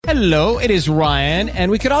Hello, it is Ryan,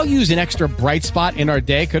 and we could all use an extra bright spot in our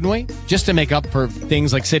day, couldn't we? Just to make up for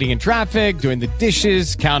things like sitting in traffic, doing the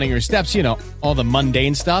dishes, counting your steps, you know, all the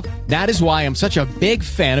mundane stuff. That is why I'm such a big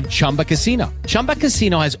fan of Chumba Casino. Chumba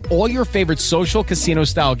Casino has all your favorite social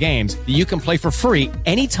casino-style games that you can play for free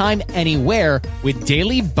anytime, anywhere with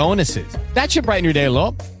daily bonuses. That should brighten your day a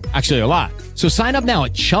little. Actually, a lot. So sign up now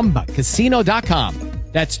at ChumbaCasino.com.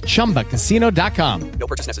 That's ChumbaCasino.com. No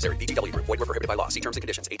purchase necessary. VGW Group. Void where prohibited by law. See terms and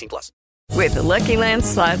conditions. 18+. With the Lucky Land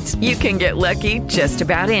Slots, you can get lucky just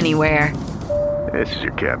about anywhere. This is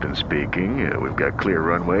your captain speaking. We've got clear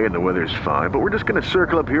runway and the weather's fine, but we're just going to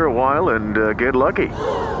circle up here a while and get lucky.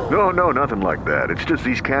 No, nothing like that. It's just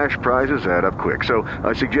these cash prizes add up quick. So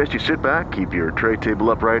I suggest you sit back, keep your tray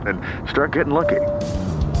table upright, and start getting lucky.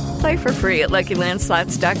 Play for free at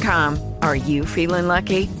LuckyLandSlots.com. Are you feeling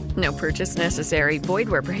lucky? No purchase necessary. Void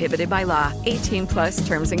where prohibited by law. 18+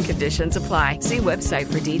 terms and conditions apply. See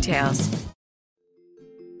website for details.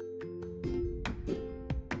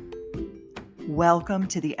 Welcome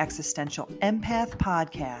to the Existential Empath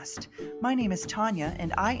Podcast. My name is Tanya,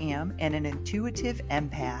 and I am an intuitive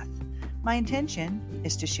empath. My intention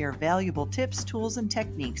is to share valuable tips, tools, and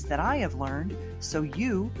techniques that I have learned so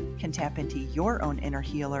you can tap into your own inner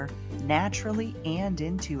healer naturally and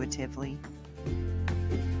intuitively.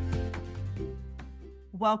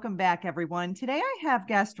 Welcome back, everyone. Today I have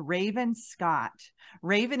guest Raven Scott.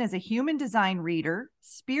 Raven is a human design reader,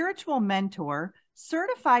 spiritual mentor,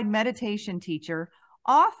 certified meditation teacher,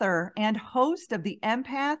 author, and host of the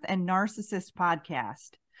Empath and Narcissist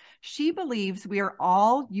podcast. She believes we are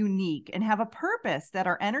all unique and have a purpose that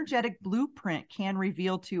our energetic blueprint can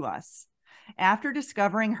reveal to us. After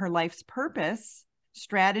discovering her life's purpose,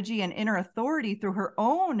 strategy, and inner authority through her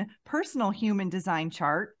own personal human design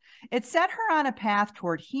chart, it set her on a path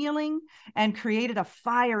toward healing and created a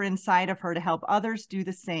fire inside of her to help others do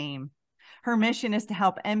the same. Her mission is to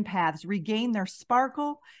help empaths regain their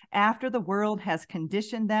sparkle after the world has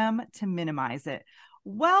conditioned them to minimize it.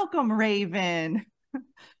 Welcome, Raven.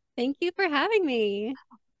 Thank you for having me.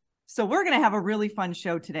 So we're going to have a really fun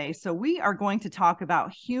show today. So we are going to talk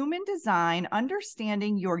about human design,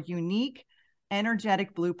 understanding your unique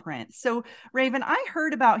energetic blueprint. So Raven, I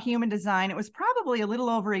heard about human design. It was probably a little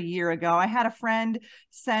over a year ago. I had a friend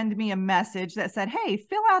send me a message that said, hey,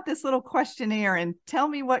 fill out this little questionnaire and tell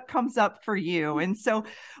me what comes up for you. And so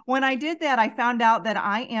when I did that, I found out that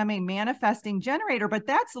I am a manifesting generator, but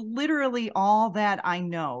that's literally all that I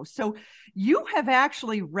know. So you have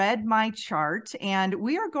actually read my chart, and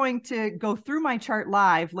we are going to go through my chart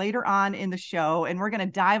live later on in the show, and we're going to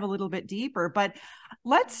dive a little bit deeper. But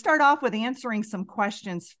let's start off with answering some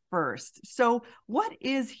questions first. So what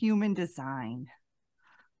is human design?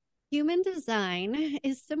 Human design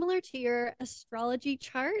is similar to your astrology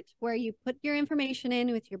chart, where you put your information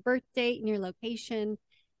in with your birth date and your location.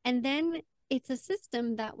 And then it's a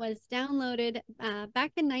system that was downloaded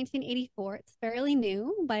back in 1984. It's fairly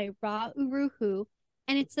new by Ra Uru Hu,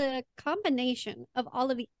 and it's a combination of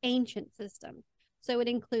all of the ancient systems. So it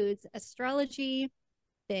includes astrology,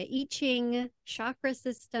 the I Ching, chakra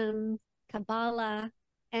system, Kabbalah,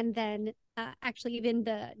 and then actually even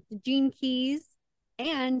the gene keys,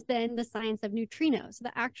 and then the science of neutrinos,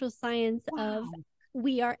 the actual science of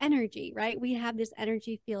we are energy, right? We have this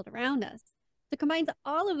energy field around us. So it combines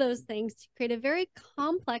all of those things to create a very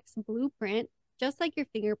complex blueprint, just like your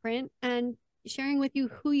fingerprint, and sharing with you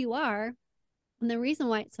who you are. And the reason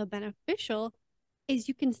why it's so beneficial is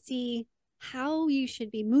you can see how you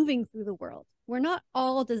should be moving through the world. We're not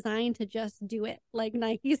all designed to just do it, like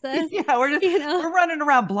Nike says. Yeah, we're running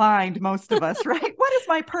around blind, most of us, right? What is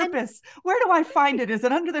my purpose? Where do I find it? Is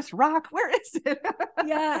it under this rock? Where is it?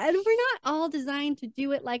 Yeah, and we're not all designed to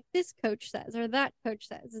do it like this coach says or that coach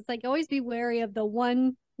says. It's like always be wary of the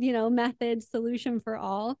one, method solution for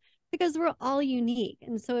all, because we're all unique.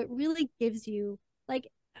 And so it really gives you like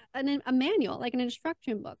a manual, like an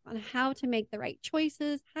instruction book on how to make the right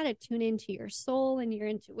choices, how to tune into your soul and your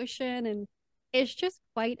intuition. And it's just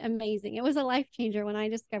quite amazing. It was a life changer when I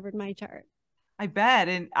discovered my chart. I bet.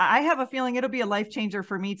 And I have a feeling it'll be a life changer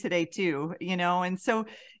for me today too, And so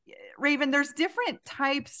Raven, there's different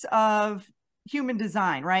types of human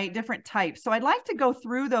design, right? Different types. So I'd like to go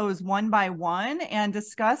through those one by one and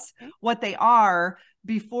discuss what they are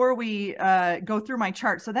before we go through my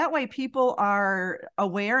chart. So that way people are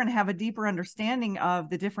aware and have a deeper understanding of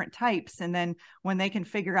the different types. And then when they can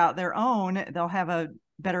figure out their own, they'll have a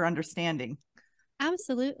better understanding.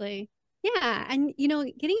 Absolutely. Yeah. And,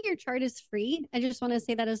 getting your chart is free. I just want to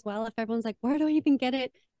say that as well. If everyone's like, where do I even get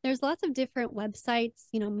it? There's lots of different websites,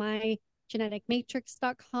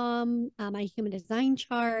 mygeneticmatrix.com, my human design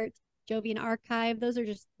chart, Jovian Archive. Those are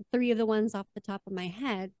just three of the ones off the top of my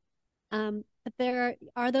head. But there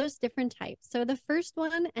are those different types. So the first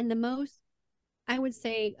one and the most, I would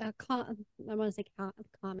say, I want to say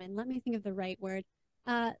common. Let me think of the right word.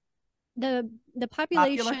 The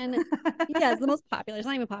population, yeah, it's the most popular. It's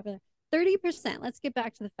not even popular. 30%. Let's get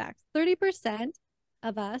back to the facts. 30%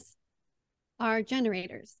 of us are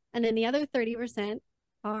generators, and then the other 30%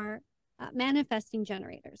 are manifesting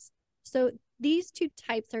generators. So these two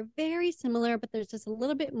types are very similar, but there's just a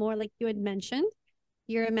little bit more, like you had mentioned.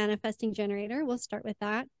 You're a manifesting generator. We'll start with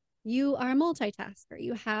that. You are a multitasker.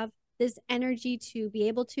 You have this energy to be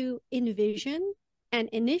able to envision and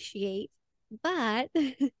initiate, but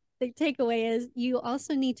the takeaway is you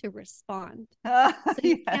also need to respond. So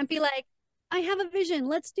you can't be like, I have a vision.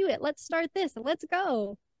 Let's do it. Let's start this. Let's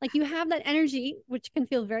go. Like, you have that energy, which can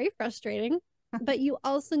feel very frustrating, but you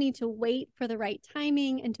also need to wait for the right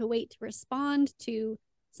timing and to wait to respond to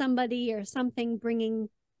somebody or something bringing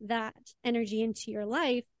that energy into your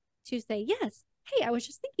life to say, yes, hey, I was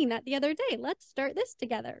just thinking that the other day. Let's start this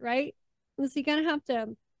together, right? And so you kind of have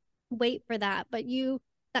to wait for that. But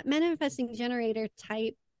that manifesting generator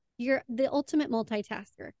type, you're the ultimate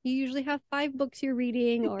multitasker. You usually have 5 books you're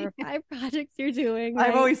reading or 5 projects you're doing. Right?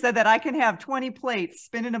 I've always said that I can have 20 plates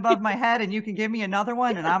spinning above my head and you can give me another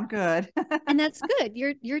one and I'm good. And that's good.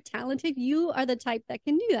 You're talented. You are the type that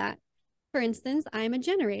can do that. For instance, I'm a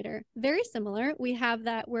generator. Very similar. We have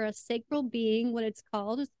that we're a sacral being, what it's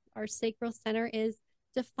called. Our sacral center is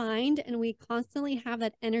defined, and we constantly have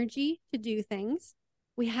that energy to do things.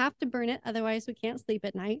 We have to burn it. Otherwise, we can't sleep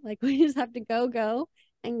at night. Like, we just have to go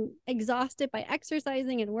and exhaust it by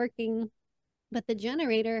exercising and working. But the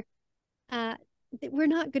generator, we're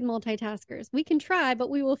not good multitaskers. We can try, but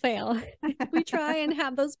we will fail. If we try and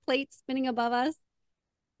have those plates spinning above us,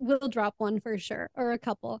 we'll drop one for sure, or a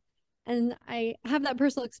couple. And I have that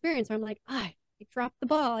personal experience where I'm like, I dropped the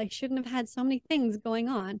ball. I shouldn't have had so many things going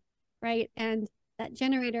on, right? And that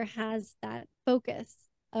generator has that focus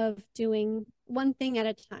of doing one thing at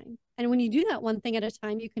a time. And when you do that one thing at a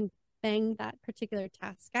time, you can bang that particular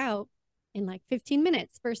task out in like 15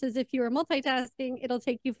 minutes versus if you were multitasking, it'll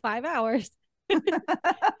take you 5 hours.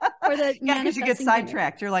 Because you get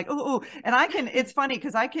sidetracked. You're like, oh, and it's funny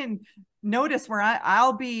because I can notice where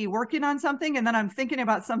I'll be working on something and then I'm thinking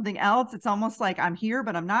about something else. It's almost like I'm here,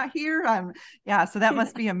 but I'm not here. So that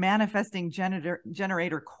must be a manifesting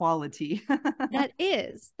generator quality. That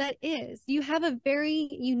is. You have a very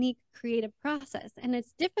unique creative process, and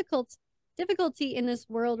it's difficulty in this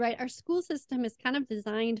world, right? Our school system is kind of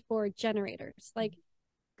designed for generators. Like,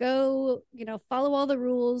 go, follow all the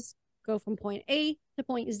rules, go from point A to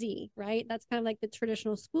point Z, right? That's kind of like the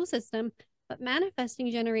traditional school system. But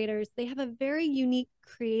manifesting generators, they have a very unique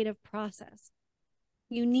creative process.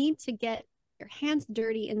 You need to get your hands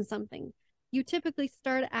dirty in something. You typically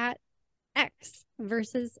start at X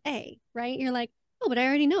versus A, right? You're like, oh, but I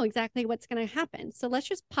already know exactly what's going to happen. So let's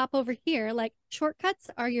just pop over here. Like, shortcuts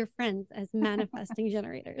are your friends as manifesting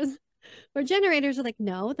generators. Where generators are like,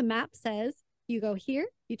 no, the map says you go here,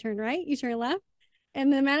 you turn right, you turn left.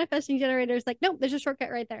 And the manifesting generator is like, nope, there's a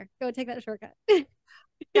shortcut right there. Go take that shortcut.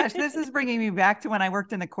 Gosh, this is bringing me back to when I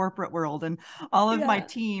worked in the corporate world and all of my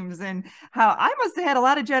teams, and how I must have had a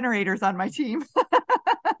lot of generators on my team.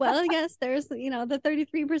 Well, yes, there's, the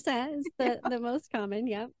 33% is the most common.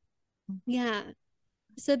 Yep. Yeah.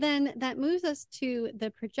 So then that moves us to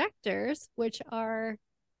the projectors, which are,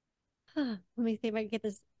 let me see if I can get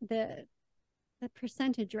the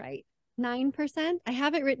percentage right. 9%. I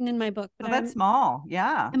have it written in my book, but that's small.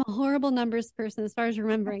 Yeah. I'm a horrible numbers person as far as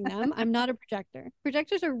remembering them. I'm not a projector.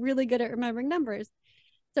 Projectors are really good at remembering numbers.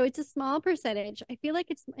 So it's a small percentage. I feel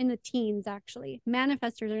like it's in the teens, actually.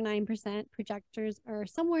 Manifestors are 9%. Projectors are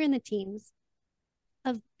somewhere in the teens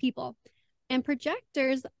of people. And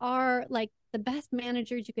projectors are like the best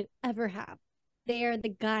managers you could ever have. They are the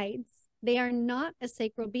guides. They are not a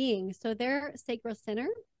sacral being. So their sacral center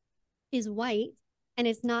is white and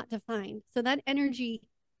it's not defined. So that energy,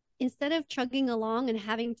 instead of chugging along and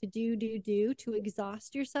having to do to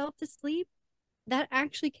exhaust yourself to sleep, that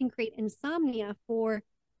actually can create insomnia for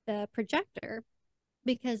the projector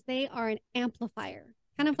because they are an amplifier.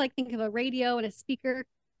 Kind of like, think of a radio and a speaker.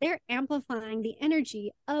 They're amplifying the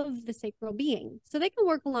energy of the sacral being. So they can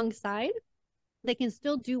work alongside. They can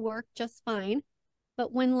still do work just fine.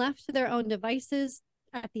 But when left to their own devices,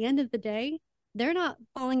 at the end of the day, they're not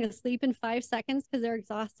falling asleep in 5 seconds because they're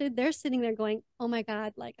exhausted. They're sitting there going, oh my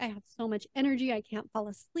God, like, I have so much energy. I can't fall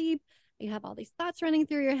asleep. You have all these thoughts running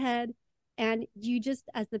through your head. And you just,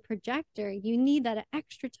 as the projector, you need that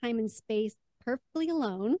extra time and space perfectly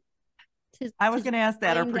alone I was going to ask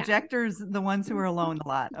that. Are wind down. projectors the ones who are alone a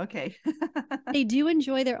lot? Okay. They do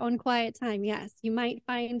enjoy their own quiet time. Yes. You might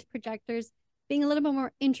find projectors being a little bit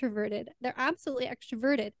more introverted. They're absolutely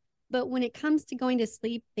extroverted, but when it comes to going to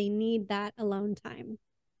sleep, they need that alone time.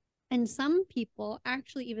 And some people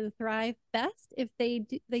actually even thrive best if they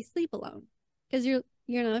sleep alone, because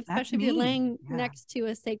especially if you're laying next to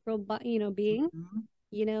a sacral, being,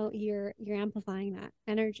 you're amplifying that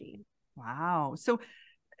energy. Wow. So,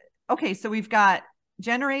 okay. So we've got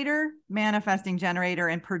generator, manifesting generator,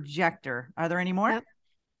 and projector. Are there any more? Yep.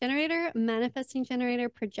 Generator, manifesting generator,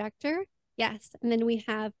 projector. Yes. And then we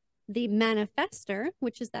have the manifester,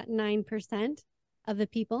 which is that 9% of the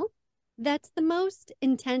people. That's the most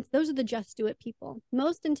intense. Those are the just do it people.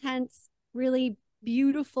 Most intense, really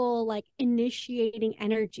beautiful, like initiating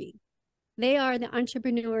energy. They are the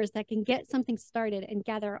entrepreneurs that can get something started and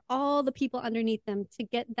gather all the people underneath them to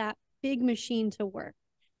get that big machine to work.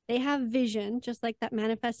 They have vision, just like that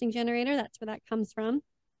manifesting generator. That's where that comes from.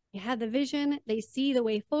 They have the vision, they see the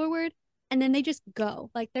way forward, and then they just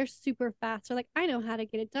go. Like they're super fast. They're like, I know how to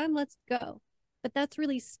get it done. Let's go. But that's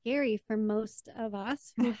really scary for most of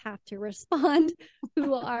us who have to respond,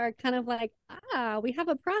 who are kind of like, we have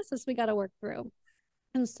a process we got to work through.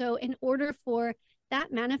 And so in order for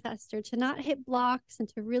that manifester to not hit blocks and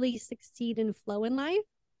to really succeed and flow in life,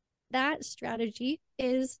 that strategy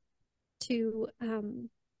is to, I'm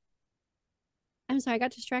sorry, I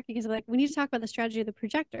got distracted because I'm like, we need to talk about the strategy of the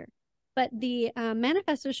projector. But the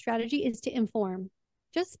manifestor strategy is to inform.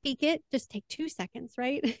 Just speak it. Just take 2 seconds,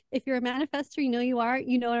 right? If you're a manifestor, you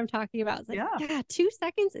know what I'm talking about. It's like, yeah, 2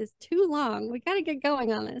 seconds is too long. We got to get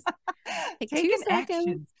going on this. Take 2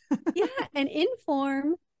 seconds. Yeah, and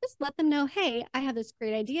inform. Just let them know, hey, I have this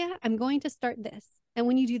great idea. I'm going to start this. And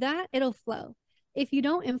when you do that, it'll flow. If you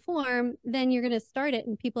don't inform, then you're going to start it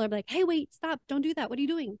and people are like, hey, wait, stop. Don't do that. What are you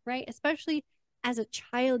doing? Right? Especially as a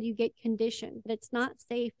child, you get conditioned that it's not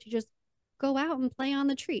safe to just go out and play on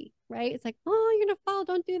the tree, right? It's like, oh, you're going to fall.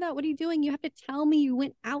 Don't do that. What are you doing? You have to tell me you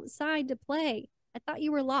went outside to play. I thought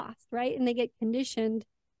you were lost, right? And they get conditioned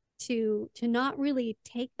to not really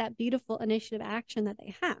take that beautiful initiative action that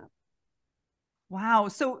they have. Wow.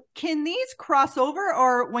 So can these cross over,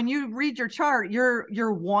 or when you read your chart,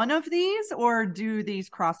 you're one of these, or do these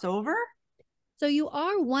cross over? So you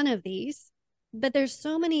are one of these, but there's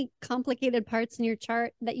so many complicated parts in your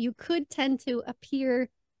chart that you could tend to appear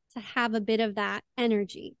to have a bit of that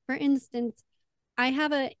energy. For instance, I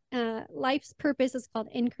have a life's purpose is called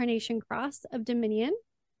Incarnation Cross of Dominion,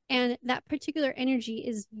 and that particular energy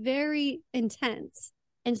is very intense.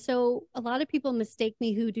 And so a lot of people mistake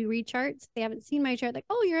me who do read charts. They haven't seen my chart, like,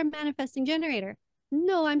 oh, you're a manifesting generator.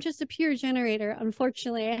 No, I'm just a pure generator.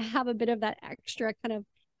 Unfortunately, I have a bit of that extra kind of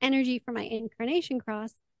energy for my Incarnation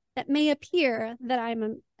Cross that may appear that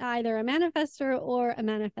I'm either a manifestor or a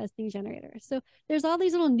manifesting generator. So there's all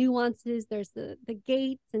these little nuances. There's the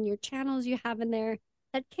gates and your channels you have in there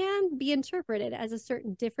that can be interpreted as a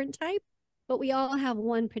certain different type, but we all have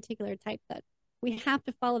one particular type that we have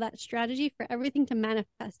to follow that strategy for everything to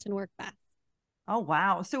manifest and work best. Oh,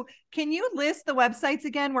 wow. So can you list the websites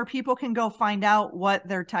again where people can go find out what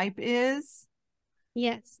their type is?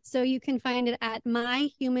 Yes. So you can find it at My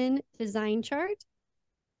Human Design Chart,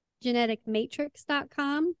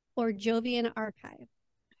 geneticmatrix.com, or Jovian Archive.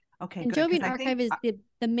 Okay. And good, Jovian Archive is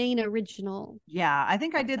the main original. Yeah. I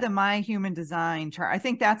think I did the My Human Design chart. I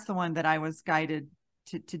think that's the one that I was guided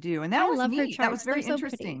to do. And that was neat. That was very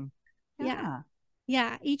interesting. Yeah.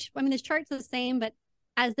 Yeah. The chart's the same, but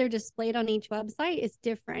as they're displayed on each website, it's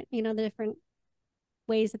different. The different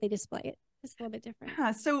ways that they display it. It's a little bit different.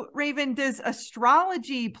 Yeah. So Raven, does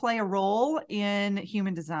astrology play a role in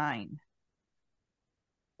human design?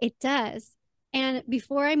 It does. And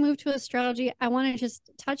before I move to astrology, I want to just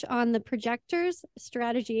touch on the projector's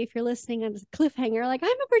strategy. If you're listening on this cliffhanger, like, I'm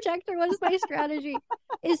a projector, what is my strategy?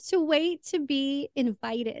 Is to wait to be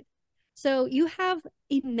invited. So you have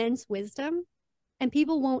immense wisdom and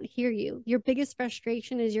people won't hear you. Your biggest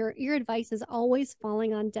frustration is your advice is always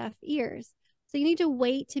falling on deaf ears. So you need to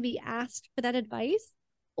wait to be asked for that advice.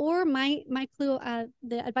 Or my clue,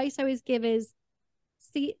 the advice I always give is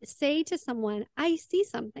say to someone, I see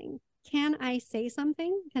something. Can I say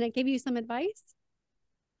something? Can I give you some advice?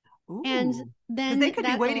 Ooh. And then they could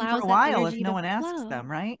be waiting for a while if no one asks them,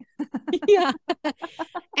 right? Yeah.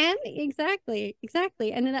 And exactly.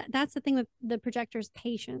 And that's the thing with the projector's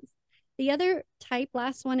patience. The other type,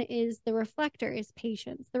 last one, is the reflector is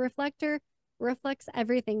patience. The reflector reflects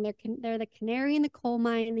everything. They're the canary in the coal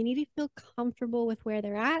mine, and they need to feel comfortable with where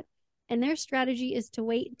they're at. And their strategy is to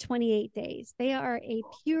wait 28 days. They are a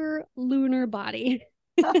pure lunar body.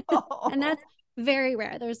 And that's very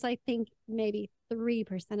rare. There's, I think, maybe 3%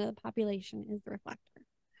 of the population is the reflector.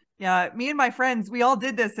 Yeah, me and my friends, we all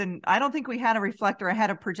did this, and I don't think we had a reflector. I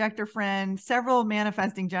had a projector friend, several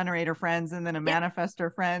manifesting generator friends, and then a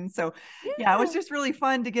manifestor friend. So yeah, it was just really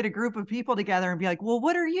fun to get a group of people together and be like, well,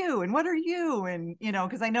 what are you? And what are you? And, you know,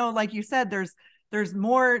 because I know, like you said, there's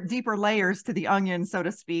more deeper layers to the onion, so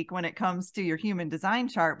to speak, when it comes to your human design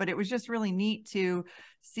chart. But it was just really neat to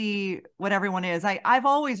see what everyone is. I've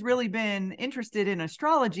always really been interested in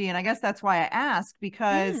astrology, and I guess that's why I ask,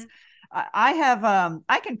 because I have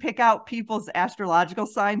I can pick out people's astrological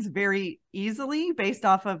signs very easily based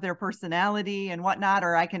off of their personality and whatnot,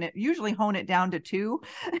 or I can usually hone it down to 2.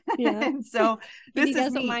 And so this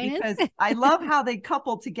is neat because I love how they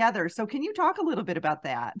couple together. So can you talk a little bit about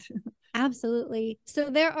that? Absolutely. So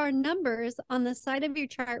there are numbers on the side of your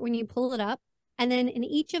chart when you pull it up, and then in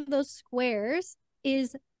each of those squares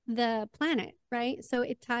is the planet, right? So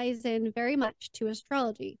it ties in very much to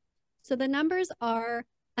astrology. So the numbers are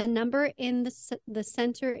a number in the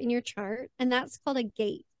center in your chart, and that's called a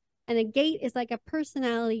gate. And a gate is like a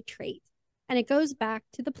personality trait, and it goes back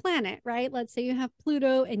to the planet, right? Let's say you have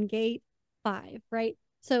Pluto in gate 5, right?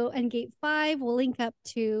 So, and gate 5 will link up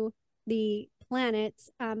to the planet's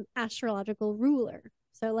astrological ruler.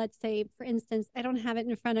 So let's say, for instance, I don't have it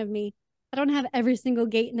in front of me. I don't have every single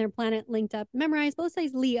gate in their planet linked up, memorized, but let's say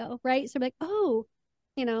it's Leo, right? So like, oh,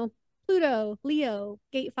 you know, Pluto, Leo,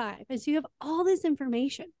 gate 5. And so you have all this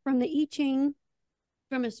information from the I Ching,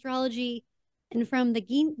 from astrology, and from the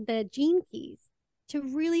gene keys to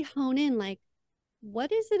really hone in, like,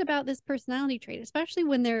 what is it about this personality trait, especially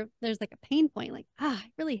when there's like a pain point, like, I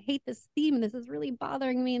really hate this theme and this is really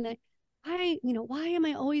bothering me. And why am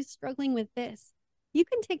I always struggling with this? You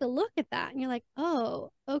can take a look at that and you're like,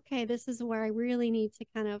 oh, okay, this is where I really need to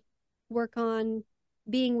kind of work on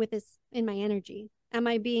being with this in my energy. Am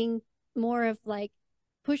I being more of like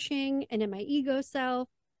pushing and in my ego self,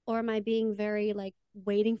 or am I being very like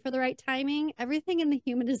waiting for the right timing? Everything in the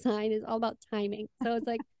human design is all about timing. So it's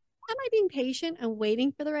like, am I being patient and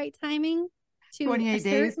waiting for the right timing to 28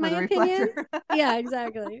 days my opinion? Yeah,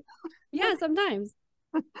 exactly. Yeah, sometimes.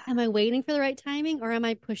 Am I waiting for the right timing, or am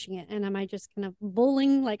I pushing it? And am I just kind of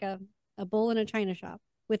bowling like a bull in a china shop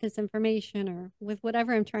with this information or with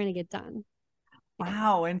whatever I'm trying to get done?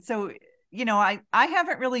 Wow. And so, you know, I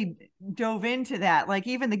haven't really dove into that, like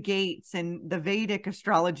even the gates and the Vedic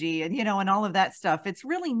astrology and, you know, and all of that stuff. It's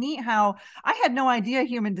really neat how I had no idea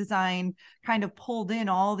human design kind of pulled in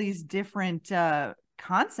all these different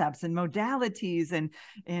concepts and modalities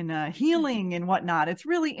and healing and whatnot. It's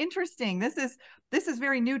really interesting. This is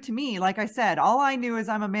very new to me. Like I said, all I knew is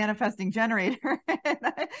I'm a manifesting generator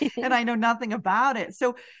and I know nothing about it.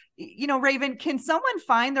 So, you know, Raven, can someone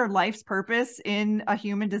find their life's purpose in a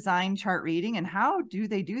human design chart reading, and how do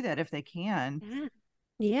they do that if they can?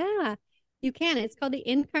 Yeah, you can. It's called the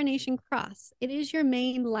Incarnation Cross. It is your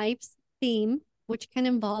main life's theme, which can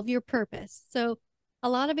involve your purpose. So a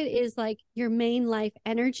lot of it is like your main life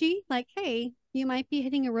energy, like, hey, you might be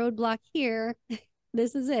hitting a roadblock here.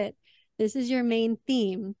 This is it. This is your main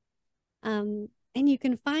theme. And you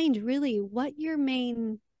can find really what your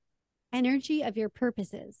main energy of your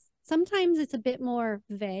purpose is. Sometimes it's a bit more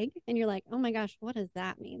vague and you're like, oh my gosh, what does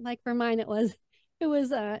that mean? Like for mine, it was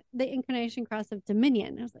the Incarnation Cross of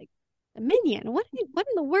Dominion. I was like, Dominion, what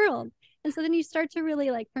in the world? And so then you start to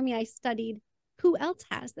really, like, for me, I studied who else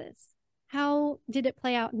has this? How did it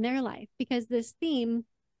play out in their life? Because this theme,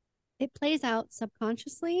 it plays out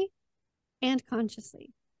subconsciously and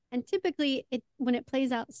consciously. And typically when it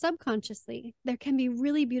plays out subconsciously, there can be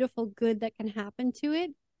really beautiful good that can happen to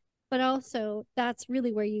it. But also that's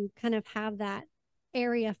really where you kind of have that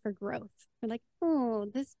area for growth. You're like, oh,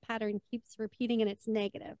 this pattern keeps repeating and it's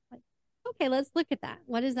negative. Like, okay, let's look at that.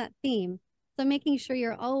 What is that theme? So making sure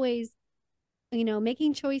you're always, you know,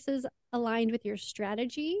 making choices aligned with your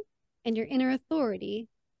strategy and your inner authority.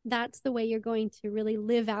 That's the way you're going to really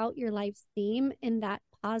live out your life's theme in that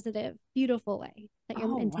positive, beautiful way that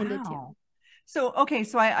you're intended to. So, okay.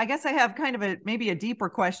 So I guess I have kind of maybe a deeper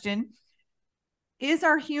question. Is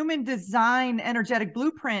our human design energetic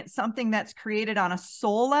blueprint something that's created on a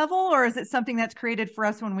soul level, or is it something that's created for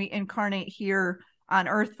us when we incarnate here on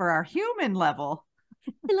earth for our human level?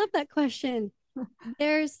 I love that question.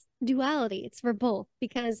 There's duality. It's for both,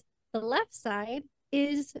 because the left side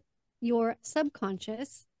is your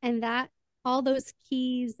subconscious, and that all those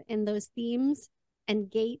keys and those themes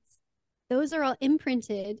and gates, those are all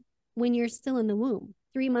imprinted when you're still in the womb,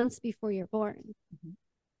 3 months before you're born. Mm-hmm.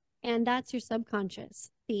 And that's your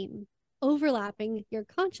subconscious theme, overlapping your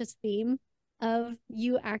conscious theme of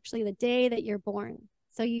you actually the day that you're born.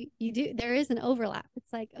 So you do, there is an overlap.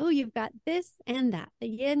 It's like, oh, you've got this and that, the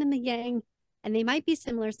yin and the yang, and they might be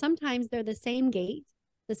similar. Sometimes they're the same gate,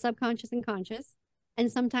 the subconscious and conscious.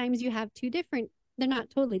 And sometimes you have two different, they're not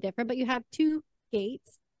totally different, but you have two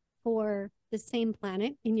gates for the same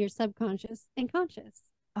planet in your subconscious and conscious.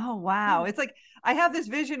 Oh, wow. It's like I have this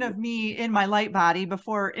vision of me in my light body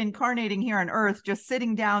before incarnating here on Earth, just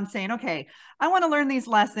sitting down saying, okay, I want to learn these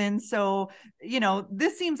lessons. So,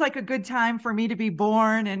 this seems like a good time for me to be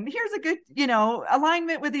born. And here's a good,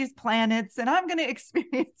 alignment with these planets. And I'm going to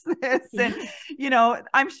experience this. And,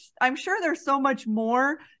 I'm sure there's so much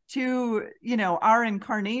more to, our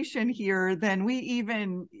incarnation here than we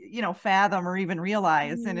even, fathom or even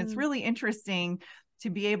realize. And it's really interesting to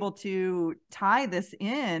be able to tie this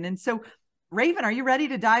in. And so, Raven, are you ready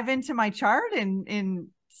to dive into my chart and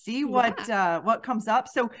see what comes up?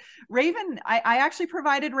 So Raven, I actually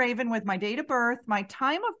provided Raven with my date of birth, my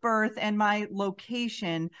time of birth, and my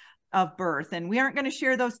location of birth. And we aren't going to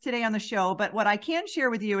share those today on the show, but what I can share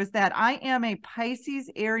with you is that I am a Pisces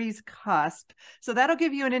Aries cusp. So that'll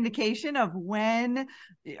give you an indication of when,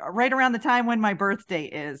 right around the time when my birthday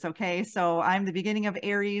is. Okay. So I'm the beginning of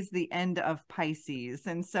Aries, the end of Pisces.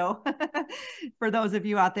 And so for those of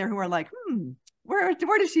you out there who are like, where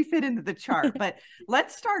does she fit into the chart? But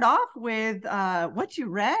let's start off with what you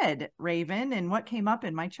read, Raven, and what came up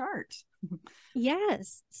in my chart.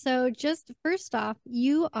 Yes. So just first off,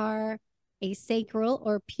 you are a sacral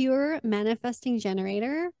or pure manifesting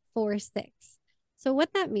generator 4-6. So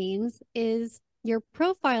what that means is your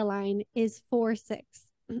profile line is 4-6.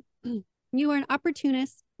 You are an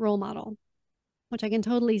opportunist role model, which I can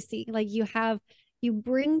totally see. Like you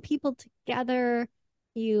bring people together.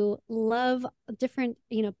 You love different,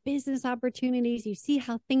 business opportunities. You see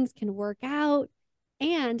how things can work out.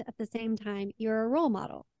 And at the same time, you're a role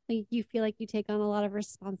model. Like you feel like you take on a lot of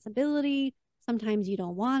responsibility. Sometimes you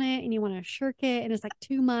don't want it and you want to shirk it. And it's like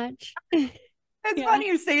too much. It's funny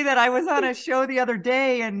you say that. I was on a show the other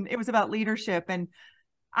day and it was about leadership. And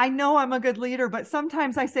I know I'm a good leader, but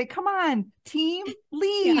sometimes I say, come on, team,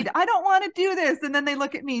 lead. I don't want to do this. And then they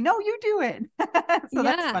look at me, no, you do it. So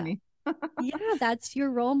that's funny. Yeah, that's your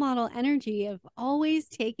role model energy of always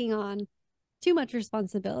taking on too much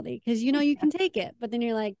responsibility because you can take it, but then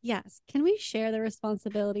you're like, yes, can we share the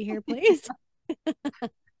responsibility here, please?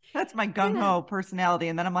 That's my gung-ho personality.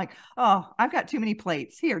 And then I'm like, oh, I've got too many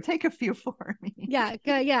plates. Here, take a few for me. Yeah.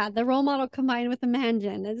 The role model combined with the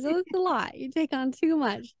management. It's a lot. You take on too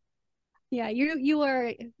much. Yeah, you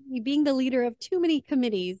are being the leader of too many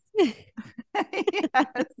committees.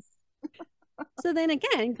 Yes. So then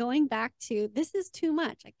again, going back to this is too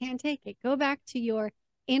much. I can't take it. Go back to your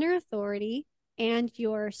inner authority and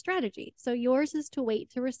your strategy. So yours is to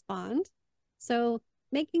wait to respond. So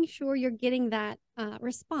making sure you're getting that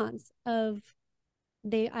response of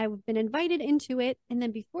I've been invited into it. And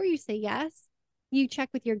then before you say yes, you check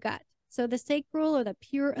with your gut. So the sacral or the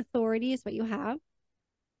pure authority is what you have.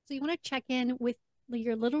 So you want to check in with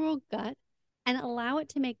your literal gut and allow it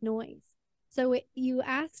to make noise. So you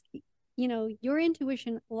ask, your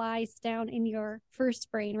intuition lies down in your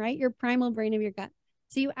first brain, right? Your primal brain of your gut.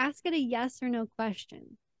 So you ask it a yes or no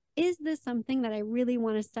question. Is this something that I really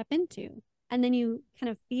want to step into? And then you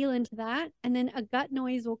kind of feel into that. And then a gut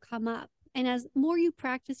noise will come up. And as more you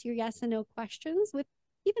practice your yes and no questions with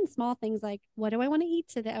even small things like, what do I want to eat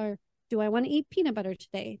today? Or do I want to eat peanut butter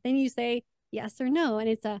today? Then you say yes or no. And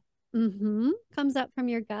it's a comes up from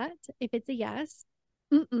your gut. If it's a yes,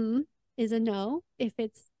 is a no. If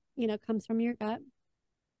it's, comes from your gut.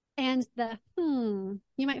 And the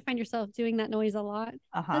you might find yourself doing that noise a lot.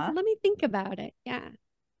 Let me think about it. Yeah.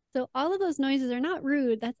 So all of those noises are not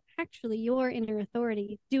rude. That's actually your inner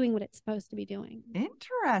authority doing what it's supposed to be doing.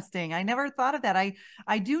 Interesting. I never thought of that.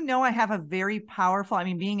 I do know I have a very powerful,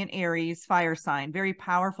 being an Aries fire sign, very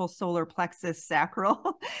powerful solar plexus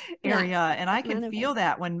sacral area. And I can feel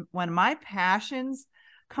that when my passions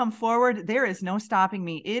come forward, there is no stopping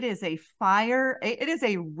me. It is a fire. It is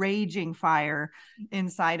a raging fire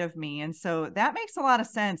inside of me. And so that makes a lot of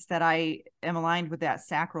sense that I am aligned with that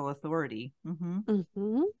sacral authority.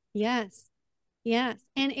 Yes. And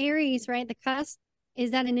Aries, right? The cusp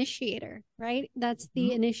is that initiator, right? That's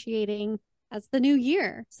the initiating. That's the new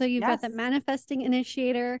year. So you've got the manifesting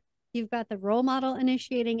initiator. You've got the role model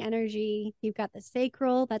initiating energy. You've got the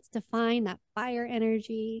sacral. That's defined, that fire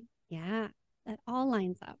energy. Yeah. That all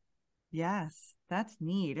lines up. Yes, that's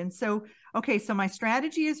neat. And so, okay, so my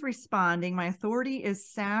strategy is responding. My authority is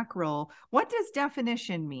sacral. What does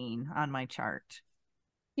definition mean on my chart?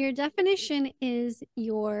 Your definition is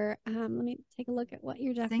your, let me take a look at what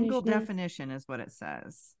your definition Single is. definition is what it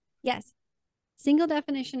says. Yes. Single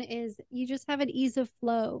definition is you just have an ease of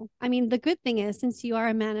flow. I mean, the good thing is, since you are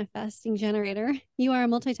a manifesting generator, you are a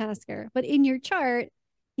multitasker, but in your chart,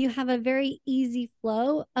 you have a very easy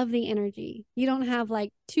flow of the energy. You don't have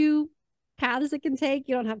like 2 paths it can take.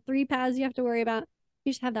 You don't have 3 paths you have to worry about.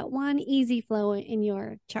 You just have that one easy flow in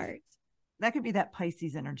your chart. That could be that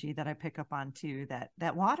Pisces energy that I pick up on too.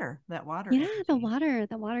 That water. Yeah, Energy.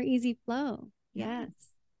 the water easy flow. Yes.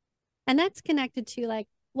 And that's connected to like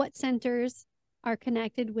what centers are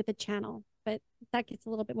connected with a channel, but that gets a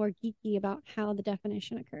little bit more geeky about how the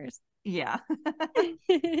definition occurs. Yeah.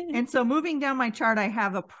 And so moving down my chart, I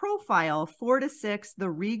have a profile 4 to 6, the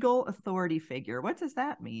regal authority figure. What does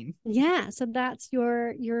that mean? Yeah. So that's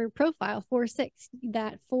your profile 4-6.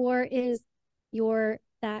 That 4 is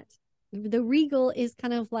the regal is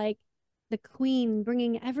kind of like the queen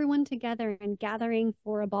bringing everyone together and gathering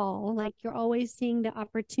for a ball. Like you're always seeing the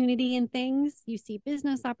opportunity in things. You see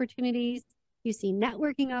business opportunities, you see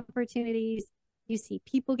networking opportunities, you see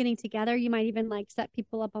people getting together. You might even like set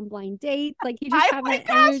people up on blind dates. Like you just have that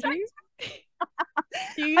energy.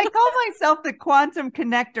 I call myself the quantum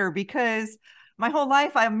connector because my whole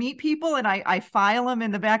life I meet people and I file them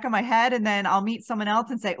in the back of my head, and then I'll meet someone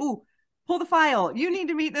else and say, "Ooh, pull the file. You need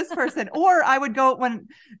to meet this person." Or I would go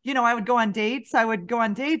I would go on dates.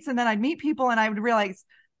 And then I'd meet people and I would realize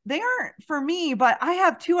they aren't for me, but I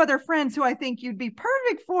have 2 other friends who I think you'd be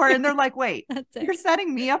perfect for. And they're like, "Wait, you're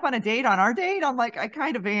setting me up on a date on our date?" I'm like, "I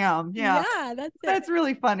kind of am." Yeah, that's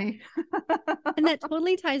really funny. And that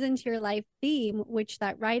totally ties into your life theme, which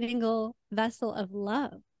that right angle vessel of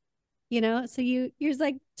love. So you're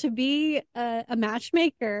like, to be a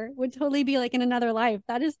matchmaker would totally be like in another life.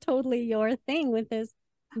 That is totally your thing with this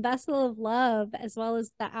vessel of love, as well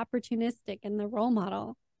as the opportunistic and the role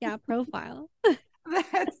model. Yeah, profile.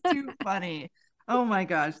 That's too funny. Oh my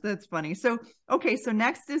gosh, that's funny. So, okay, so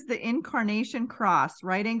next is the incarnation cross,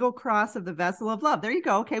 right angle cross of the vessel of love. There you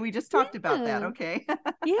go. Okay, we just talked about that. Okay.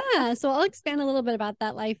 Yeah, so I'll expand a little bit about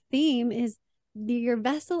that life theme. Is your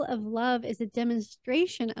vessel of love is a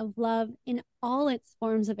demonstration of love in all its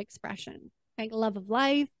forms of expression, like love of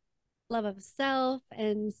life, love of self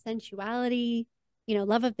and sensuality,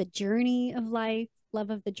 love of the journey of life,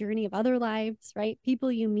 love of the journey of other lives, right? People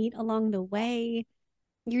you meet along the way.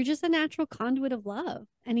 You're just a natural conduit of love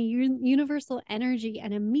and a universal energy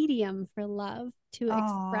and a medium for love to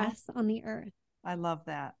express on the earth. I love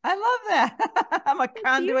that. I'm a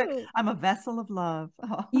conduit. I'm a vessel of love.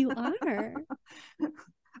 Oh. You are.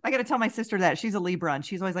 I got to tell my sister that. She's a Libra and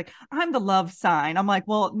she's always like, "I'm the love sign." I'm like,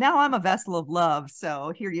 "Well, now I'm a vessel of love.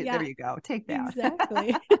 So there you go. Take that."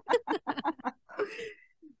 Exactly.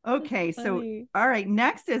 Okay, so all right,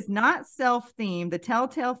 next is not self-themed, the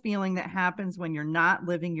telltale feeling that happens when you're not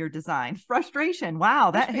living your design. Frustration. Wow,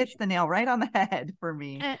 that hits the nail right on the head for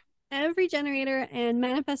me. Every generator and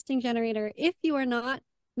manifesting generator, if you are not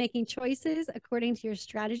making choices according to your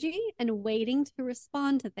strategy and waiting to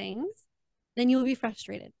respond to things, then you'll be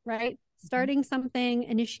frustrated, right? Mm-hmm. Starting something,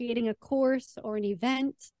 initiating a course or an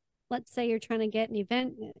event. Let's say you're trying to get an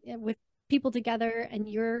event with people together and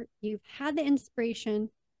you've had the inspiration.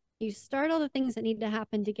 You start all the things that need to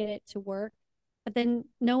happen to get it to work, but then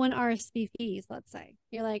no one RSVPs, let's say.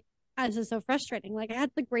 You're like, "This is so frustrating. Like, I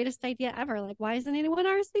had the greatest idea ever. Like, why isn't anyone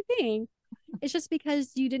RSVPing?" It's just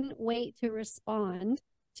because you didn't wait to respond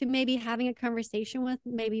to maybe having a conversation with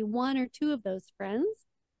maybe 1 or 2 of those friends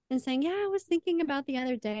and saying, "Yeah, I was thinking about the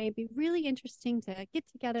other day. It'd be really interesting to get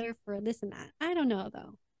together for this and that. I don't know,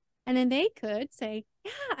 though." And then they could say,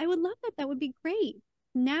 "Yeah, I would love that. That would be great."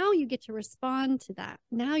 Now you get to respond to that.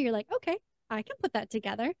 Now you're like, "Okay, I can put that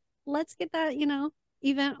together. Let's get that,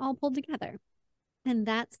 event all pulled together." And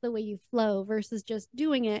that's the way you flow versus just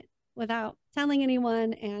doing it without telling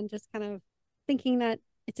anyone and just kind of thinking that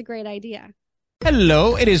it's a great idea.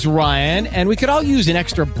 Hello, it is Ryan, and we could all use an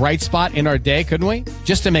extra bright spot in our day, couldn't we?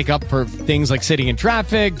 Just to make up for things like sitting in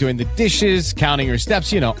traffic, doing the dishes, counting your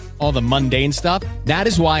steps, all the mundane stuff. That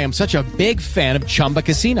is why I'm such a big fan of Chumba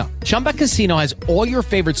Casino. Chumba Casino has all your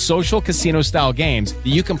favorite social casino style games that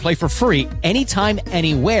you can play for free anytime,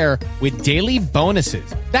 anywhere with daily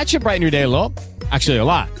bonuses. That should brighten your day a little. Actually, a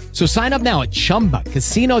lot. So sign up now at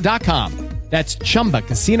ChumbaCasino.com. That's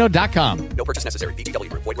ChumbaCasino.com. No purchase necessary. VGW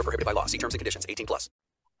Group. Void where prohibited by law. See terms and conditions. 18+.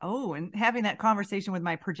 Oh, and having that conversation with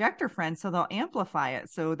my projector friends so they'll amplify it.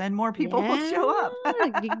 So then more people will show up.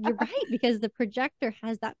 You're right, because the projector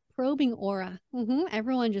has that probing aura. Mm-hmm.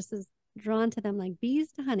 Everyone just is drawn to them like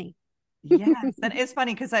bees to honey. Yes. And it's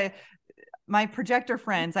funny because my projector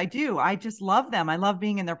friends, I just love them. I love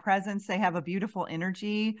being in their presence. They have a beautiful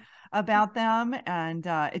energy about them. And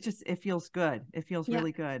it feels good. It feels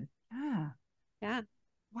really good. Yeah.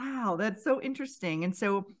 Wow, that's so interesting. And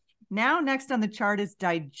so now next on the chart is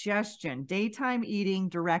digestion, daytime eating,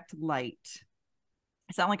 direct light.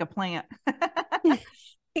 I sound like a plant.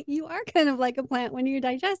 You are kind of like a plant when you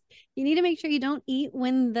digest. You need to make sure you don't eat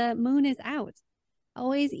when the moon is out.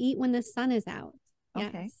 Always eat when the sun is out. Okay.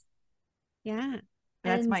 Yes. Yeah.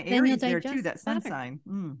 That's And my then you'll Aries there too, digest that sun better. sign.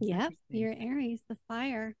 Yep. Interesting. Your Aries, the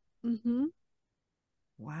fire. Mm-hmm.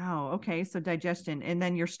 Wow. Okay. So digestion. And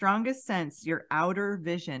then your strongest sense, your outer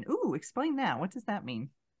vision. Ooh, explain that. What does that mean?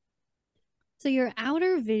 So your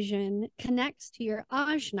outer vision connects to your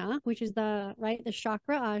ajna, which is the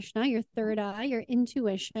chakra ajna, your third eye, your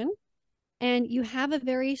intuition. And you have a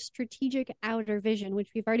very strategic outer vision, which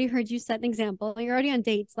we've already heard you set an example. You're already on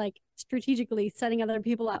dates, like strategically setting other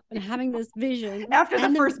people up and having this vision. After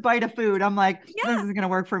the first bite of food, I'm like, this isn't going to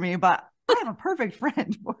work for me, but I have a perfect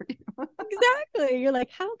friend for you. Exactly. You're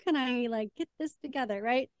like, how can I like get this together,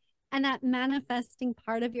 right? And that manifesting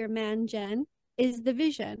part of your man gen is the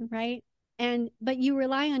vision, right? But you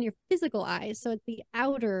rely on your physical eyes. So it's the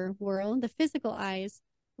outer world, the physical eyes,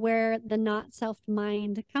 where the not self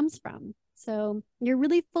mind comes from. So you're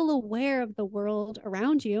really full aware of the world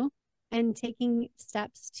around you and taking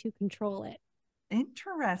steps to control it.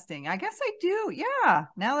 Interesting. I guess I do. Yeah.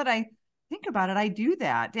 Now that I think about it, I do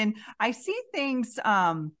that. And I see things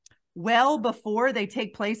well before they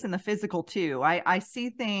take place in the physical too. I see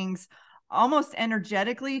things almost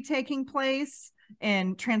energetically taking place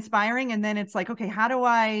and transpiring. And then it's like, okay, how do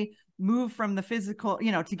I move from the physical,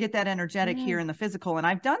 to get that energetic here in the physical? And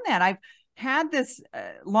I've done that. I've had this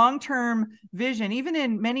long-term vision, even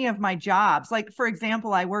in many of my jobs. Like, for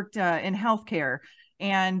example, I worked in healthcare,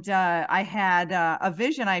 and I had a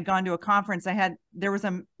vision. I had gone to a conference. There was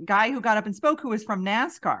a guy who got up and spoke who was from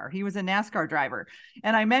NASCAR. He was a NASCAR driver.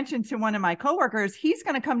 And I mentioned to one of my coworkers, he's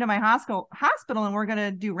going to come to my hospital and we're going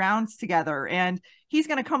to do rounds together. And he's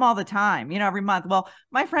going to come all the time, every month. Well,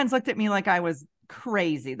 my friends looked at me like I was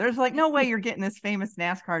crazy. There's like, no way you're getting this famous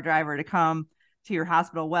NASCAR driver to come to your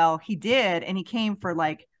hospital. Well, he did. And he came for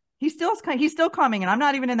like, he's still coming, and I'm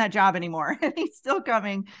not even in that job anymore. And he's still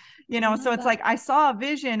coming, so it's like, I saw a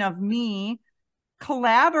vision of me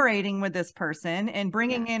collaborating with this person and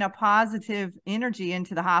bringing in a positive energy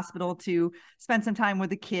into the hospital to spend some time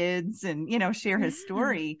with the kids and, share his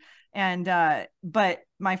story. And, but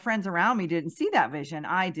my friends around me didn't see that vision.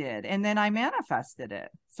 I did. And then I manifested it.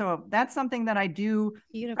 So that's something that I do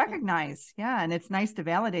recognize. Yeah. And it's nice to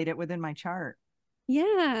validate it within my chart.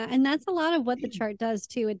 Yeah. And that's a lot of what the chart does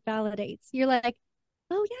too. It validates. You're like,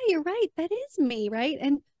 oh yeah, you're right. That is me. Right.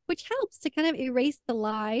 And which helps to kind of erase the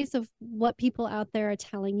lies of what people out there are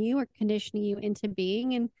telling you or conditioning you into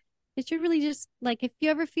being. And it should really just like, if you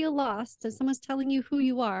ever feel lost and someone's telling you who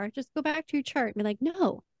you are, just go back to your chart and be like,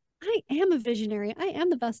 no, I am a visionary. I am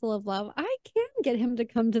the vessel of love. I can get him to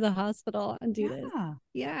come to the hospital and do this.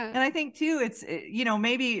 Yeah. And I think too, it's,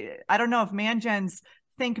 maybe, I don't know if man-gens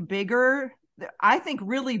think bigger. I think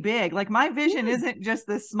really big. Like my vision isn't just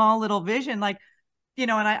this small little vision. Like,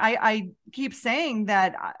 and I keep saying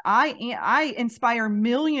that I inspire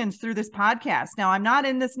millions through this podcast. Now I'm not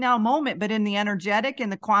in this now moment, but in the energetic, in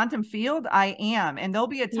the quantum field, I am. And there'll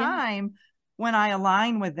be a time when I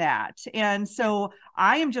align with that. And so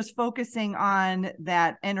I am just focusing on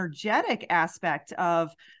that energetic aspect of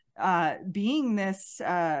being this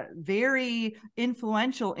very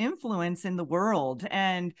influential influence in the world.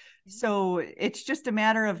 And so it's just a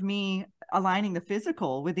matter of me aligning the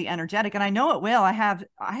physical with the energetic. And I know it will. I have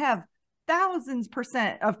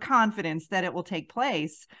 1000% of confidence that it will take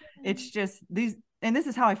place. It's just this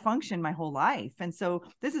is how I function my whole life. And so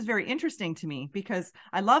this is very interesting to me because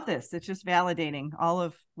I love this. It's just validating all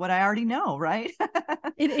of what I already know, right?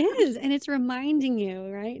 It is. And it's reminding you,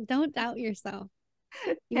 right? Don't doubt yourself.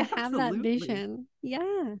 You have that vision.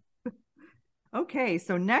 Yeah. Okay.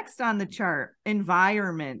 So next on the chart,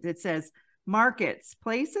 environment, it says markets,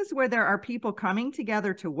 places where there are people coming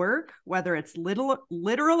together to work, whether it's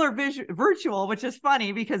literal or virtual, which is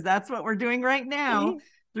funny because that's what we're doing right now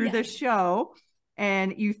through this show.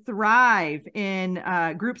 And you thrive in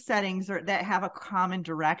group settings that have a common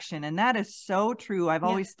direction. And that is so true. I've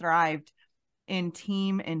always thrived in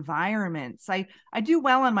team environments. I do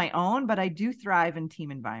well on my own, but I do thrive in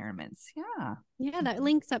team environments. Yeah. Yeah. That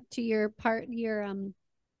links up to your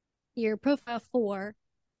profile 4.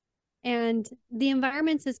 And the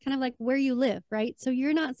environments is kind of like where you live, right? So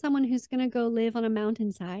you're not someone who's going to go live on a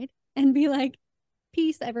mountainside and be like,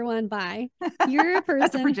 peace, everyone, bye. You're a person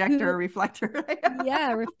That's a projector or reflector.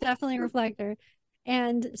 Yeah, definitely a reflector.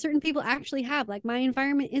 And certain people actually have, like, my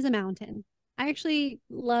environment is a mountain. I actually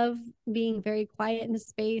love being very quiet in a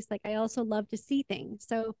space. Like, I also love to see things.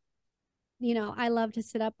 So you know, I love to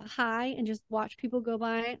sit up high and just watch people go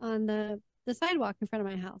by on the sidewalk in front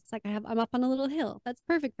of my house. Like I'm up on a little hill. That's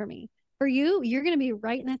perfect for me. For you, you're going to be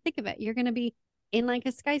right in the thick of it. You're going to be in like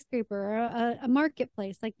a skyscraper or a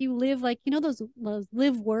marketplace. Like you live like, you know, those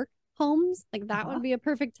live work homes. Like that would be a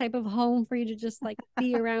perfect type of home for you to just like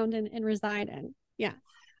be around and reside in. Yeah.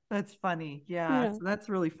 That's funny. Yeah. So that's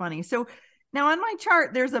really funny. So now on my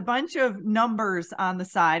chart, there's a bunch of numbers on the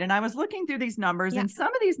side, and I was looking through these numbers, and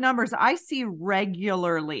some of these numbers I see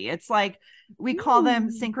regularly. It's like we call them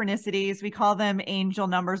synchronicities, we call them angel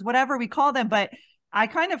numbers, whatever we call them. But I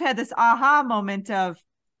kind of had this aha moment of,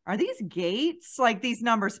 are these gates? Like these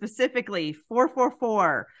numbers specifically,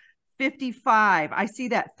 444, 55. I see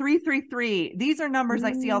that 333. These are numbers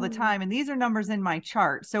I see all the time, and these are numbers in my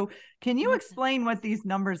chart. So can you explain what these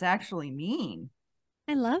numbers actually mean?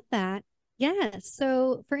 I love that. Yes.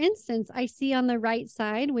 So for instance, I see on the right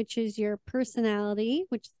side, which is your personality,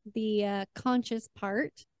 which is the conscious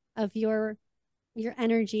part of your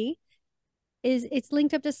energy, is it's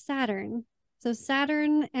linked up to Saturn. So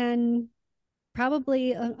Saturn, and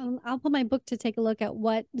probably I'll pull my book to take a look at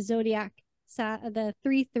what zodiac the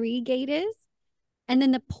 3-3 gate is. And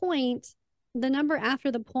then the point, the number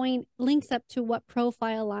after the point links up to what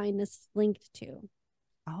profile line this is linked to.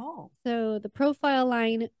 Oh. So the profile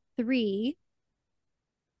line 3.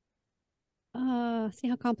 See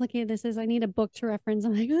how complicated this is. I need a book to reference.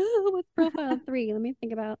 I'm like, oh, what's profile 3? Let me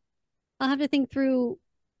think about. I'll have to think through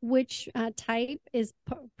which type is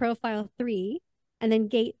profile 3, and then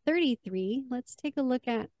gate 33. Let's take a look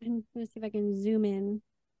at, and let's see if I can zoom in.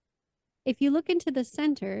 If you look into the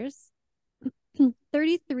centers,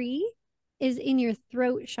 33 is in your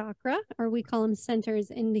throat chakra, or we call them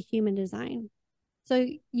centers in the human design. So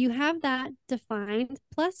you have that defined,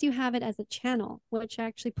 plus you have it as a channel, which I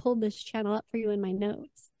actually pulled this channel up for you in my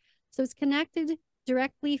notes. So it's connected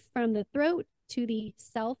directly from the throat to the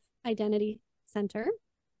self-identity center.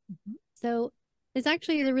 So it's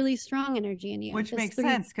actually a really strong energy in you. Which makes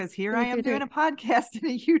sense, because here I am doing a podcast and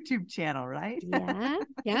a YouTube channel, right?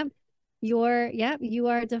 Yeah. You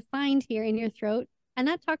are defined here in your throat. And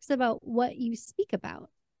that talks about what you speak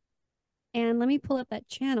about. And let me pull up that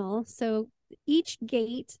channel. So each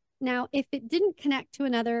gate, now if it didn't connect to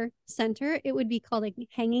another center, it would be called a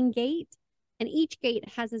hanging gate. And each gate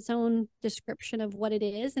has its own description of what it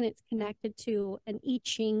is, and it's connected to an I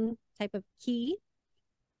Ching type of key.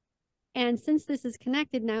 And since this is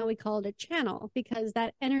connected, now we call it a channel, because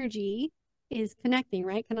that energy is connecting,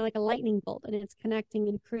 right? Kind of like a lightning bolt, and it's connecting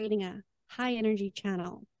and creating a high energy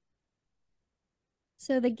channel.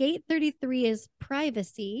 So the gate 33 is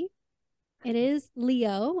privacy. It is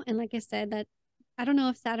Leo. And like I said, that I don't know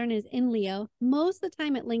if Saturn is in Leo. Most of the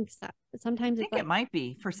time it links up, but sometimes I think it might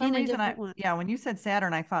be. For some reason, when you said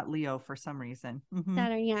Saturn, I thought Leo for some reason.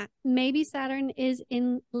 Saturn, yeah. Maybe Saturn is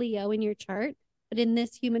in Leo in your chart, but in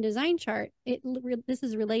this human design chart, this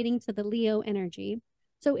is relating to the Leo energy.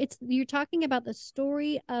 So you're talking about the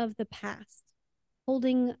story of the past,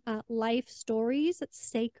 holding life stories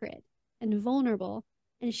sacred and vulnerable,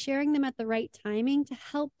 and sharing them at the right timing to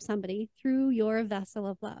help somebody through your vessel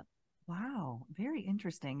of love. Wow. Very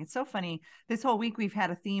interesting. It's so funny. This whole week, we've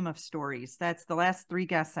had a theme of stories. That's the last 3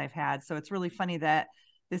 guests I've had. So it's really funny that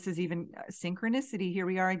this is even synchronicity. Here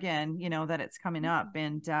we are again, that it's coming up,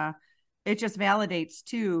 and it just validates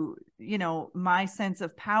too, my sense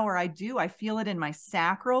of power. I feel it in my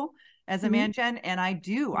sacral as a man, Jen, and I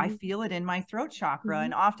feel it in my throat chakra.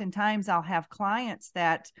 And oftentimes I'll have clients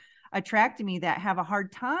that attract to me that have a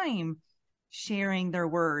hard time sharing their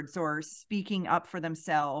words or speaking up for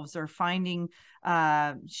themselves or finding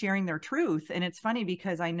sharing their truth. And it's funny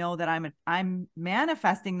because I know that I'm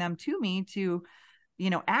manifesting them to me to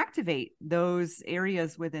activate those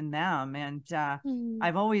areas within them. And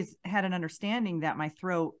I've always had an understanding that my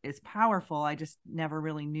throat is powerful. I just never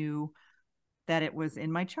really knew that it was in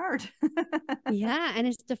my chart. Yeah, and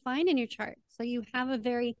it's defined in your chart. So you have a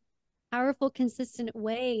very powerful, consistent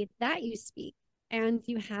way that you speak, and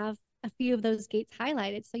you have a few of those gates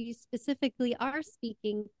highlighted. So you specifically are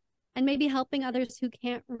speaking and maybe helping others who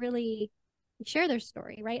can't really share their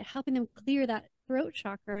story, right? Helping them clear that throat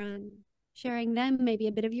chakra and sharing them maybe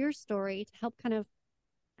a bit of your story to help kind of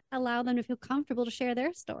allow them to feel comfortable to share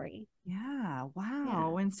their story. Yeah.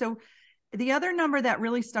 Wow. Yeah. And so the other number that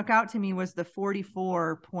really stuck out to me was the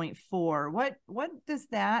 44.4. What does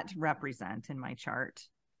that represent in my chart?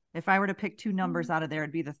 If I were to pick 2 numbers out of there,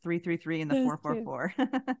 it'd be the 333 and the 444.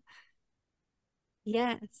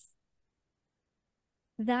 Yes.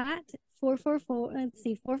 That 444, let's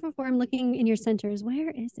see, 444, I'm looking in your centers.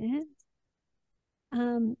 Where is it?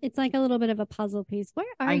 It's like a little bit of a puzzle piece. Where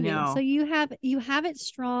are I you? know. So you have it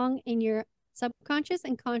strong in your subconscious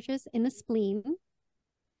and conscious in the spleen.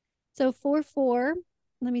 So 4-4,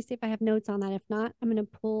 let me see if I have notes on that. If not, I'm going to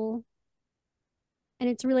pull, and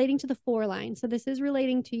it's relating to the 4 line. So this is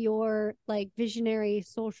relating to your like visionary,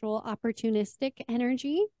 social, opportunistic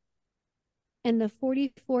energy. And the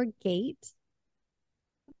 44 gate,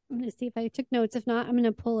 I'm going to see if I took notes. If not, I'm going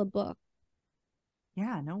to pull a book.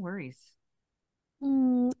 Yeah, no worries.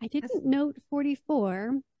 I didn't note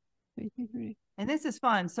 44. And this is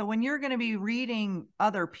fun. So when you're going to be reading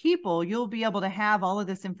other people, you'll be able to have all of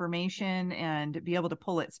this information and be able to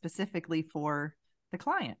pull it specifically for the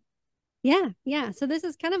client. Yeah. So this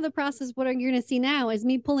is kind of the process. What you're going to see now is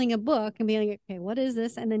me pulling a book and being like, okay, what is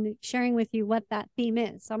this? And then sharing with you what that theme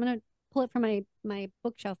is. So I'm going to pull it from my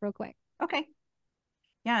bookshelf real quick. Okay.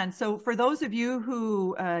 Yeah. And so for those of you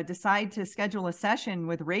who decide to schedule a session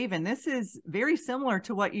with Raven, this is very similar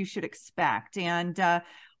to what you should expect. And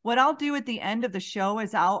what I'll do at the end of the show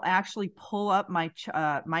is I'll actually pull up my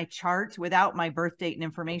my chart without my birth date and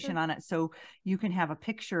information on it, so you can have a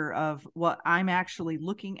picture of what I'm actually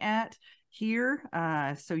looking at here,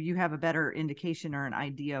 so you have a better indication or an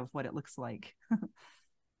idea of what it looks like.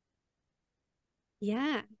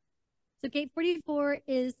 Yeah. So gate 44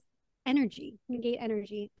 is energy, gate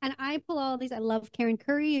energy. And I pull all these. I love Karen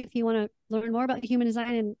Curry. If you want to learn more about human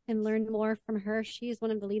design and learn more from her, she is one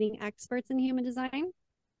of the leading experts in human design.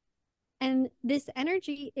 And this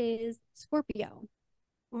energy is Scorpio.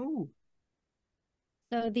 Ooh.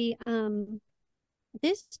 So the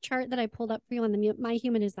this chart that I pulled up for you on the My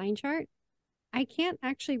Human Design chart, I can't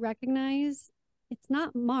actually recognize. It's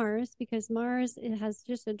not Mars, because Mars, it has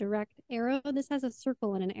just a direct arrow. This has a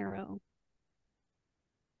circle and an arrow.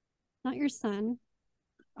 Not your sun.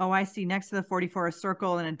 Oh, I see. Next to the 44, a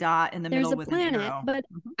circle and a dot in the There's middle a with planet, an arrow. but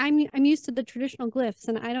I'm used to the traditional glyphs,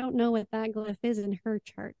 and I don't know what that glyph is in her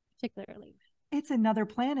chart particularly. It's another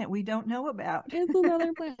planet we don't know about. It's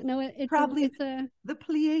another planet. No, it's probably the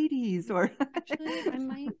Pleiades, or actually I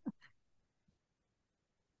might.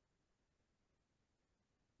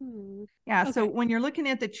 Yeah. Okay. So when you're looking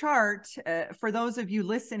at the chart, for those of you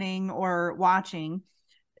listening or watching,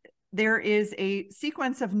 there is a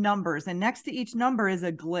sequence of numbers, and next to each number is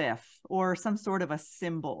a glyph or some sort of a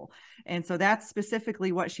symbol. And so that's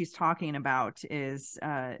specifically what she's talking about, is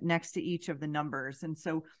next to each of the numbers. And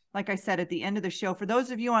so, like I said, at the end of the show, for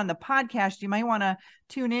those of you on the podcast, you might want to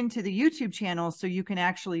tune into the YouTube channel so you can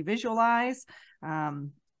actually visualize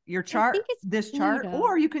your chart, this chart,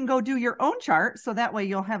 or you can go do your own chart. So that way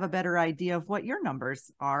you'll have a better idea of what your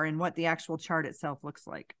numbers are and what the actual chart itself looks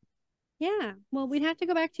like. Yeah. Well, we'd have to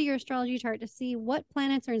go back to your astrology chart to see what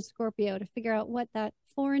planets are in Scorpio to figure out what that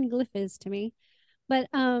foreign glyph is to me. But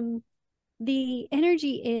the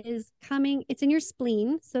energy is coming, it's in your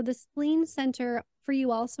spleen. So the spleen center for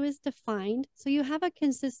you also is defined. So you have a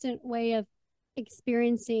consistent way of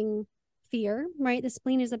experiencing fear, right? The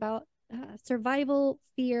spleen is about survival,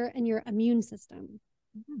 fear, and your immune system.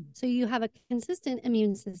 Mm-hmm. So you have a consistent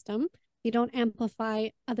immune system. You don't amplify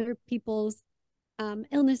other people's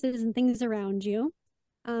illnesses and things around you.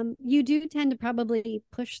 You do tend to probably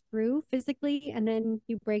push through physically, and then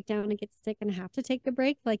you break down and get sick and have to take a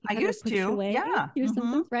break. Like you I used to, away yeah. your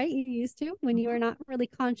symptoms, right? You used to when you are not really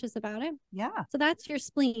conscious about it. Yeah. So that's your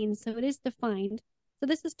spleen. So it is defined. So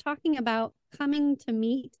this is talking about coming to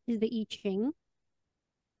meet is the I Ching.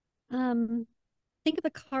 Think of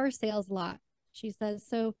the car sales lot, she says.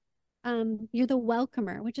 So you're the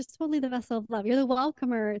welcomer, which is totally the vessel of love. You're the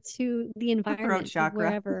welcomer to the environment of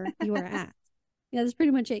wherever you are at. Yeah, that's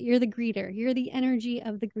pretty much it. You're the greeter. You're the energy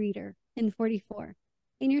of the greeter in 44.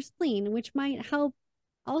 In your spleen, which might help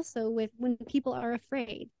also with when people are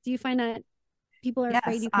afraid. Do you find that people are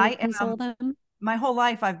afraid you can console them? My whole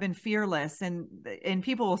life I've been fearless, and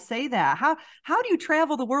people will say that. How do you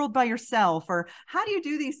travel the world by yourself, or how do you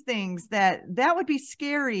do these things that would be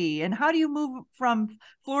scary, and how do you move from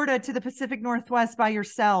Florida to the Pacific Northwest by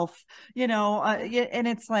yourself, and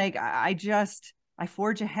it's like I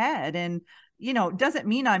forge ahead, and doesn't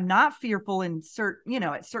mean I'm not fearful in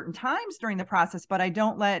at certain times during the process, but I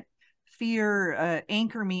don't let fear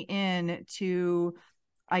anchor me in to,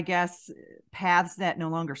 I guess, paths that no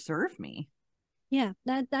longer serve me. Yeah,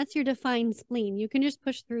 that's your defined spleen. You can just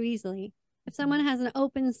push through easily. If someone has an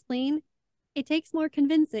open spleen, it takes more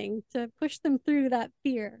convincing to push them through that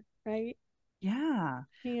fear, right? Yeah.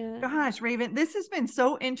 Yeah. Gosh, Raven, this has been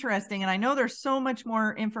so interesting. And I know there's so much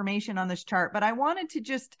more information on this chart, but I wanted to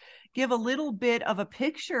just give a little bit of a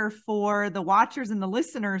picture for the watchers and the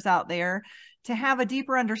listeners out there to have a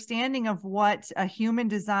deeper understanding of what a human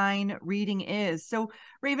design reading is. So,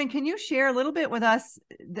 Raven, can you share a little bit with us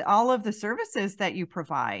all of the services that you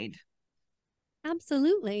provide?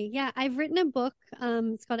 Absolutely. Yeah. I've written a book.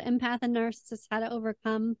 It's called Empath and Narcissist: How to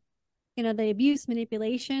Overcome, the abuse,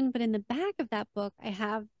 manipulation. But in the back of that book, I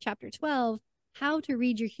have chapter 12, how to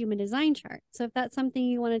read your human design chart. So if that's something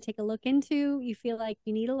you want to take a look into, you feel like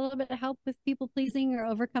you need a little bit of help with people pleasing or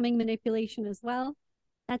overcoming manipulation as well,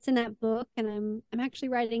 that's in that book. And I'm actually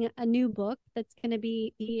writing a new book that's going to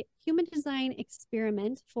be the human design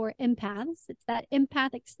experiment for empaths. It's that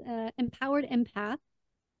empowered empath.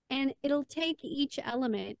 And it'll take each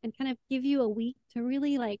element and kind of give you a week to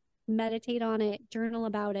really like meditate on it, journal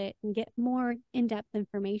about it, and get more in-depth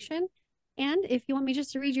information. And if you want me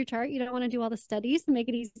just to read your chart, you don't want to do all the studies to make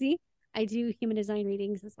it easy, I do human design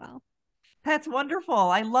readings as well. That's wonderful.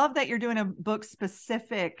 I love that you're doing a book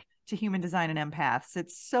specific to human design and empaths.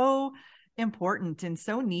 It's so important and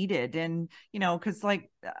so needed. And, because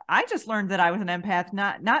like I just learned that I was an empath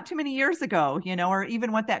not too many years ago, or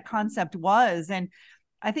even what that concept was. And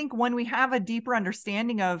I think when we have a deeper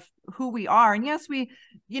understanding of who we are, and yes, we,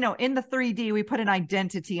 in the 3D, we put an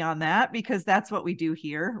identity on that because that's what we do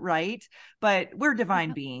here, right? But we're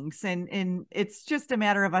divine beings, and it's just a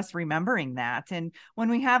matter of us remembering that. And when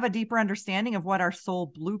we have a deeper understanding of what our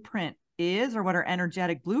soul blueprint is, or what our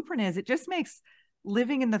energetic blueprint is, it just makes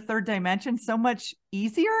living in the third dimension so much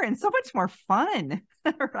easier and so much more fun,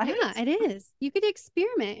 right? Yeah, it is. You could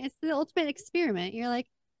experiment. It's the ultimate experiment. You're like,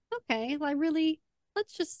 okay, well,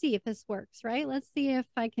 let's just see if this works, right? Let's see if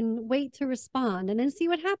I can wait to respond and then see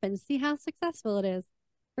what happens, see how successful it is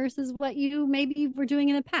versus what you maybe were doing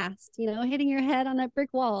in the past, hitting your head on that brick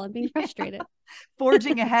wall and being frustrated.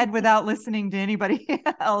 Forging ahead without listening to anybody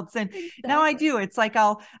else. And now I do. It's like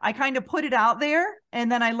I kind of put it out there and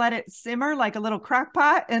then I let it simmer like a little crock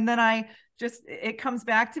pot. And then it comes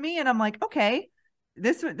back to me and I'm like, okay,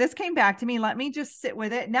 this came back to me. Let me just sit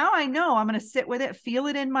with it. Now I know I'm going to sit with it, feel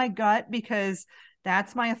it in my gut, because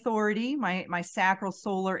that's my authority, my sacral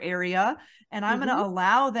solar area. And I'm going to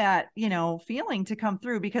allow that, feeling to come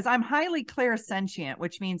through, because I'm highly clairsentient,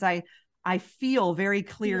 which means I feel very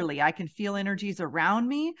clearly. I can feel energies around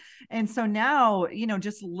me. And so now,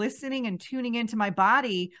 just listening and tuning into my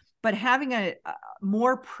body, but having a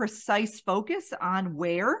more precise focus on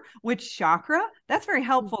which chakra, that's very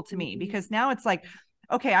helpful to me, because now it's like,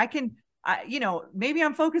 okay, maybe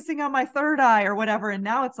I'm focusing on my third eye or whatever. And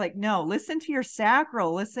now it's like, no, listen to your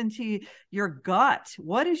sacral, listen to your gut.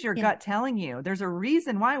 What is your gut telling you? There's a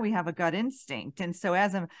reason why we have a gut instinct. And so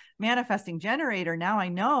as a manifesting generator, now I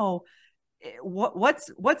know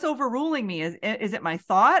what's overruling me. Is it my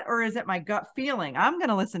thought or is it my gut feeling? I'm going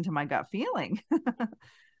to listen to my gut feeling.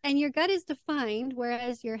 And your gut is defined,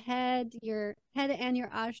 whereas your head and your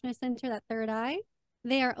Ajna center, that third eye,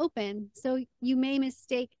 they are open. So you may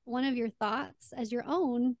mistake one of your thoughts as your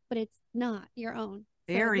own, but it's not your own.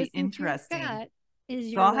 Very interesting.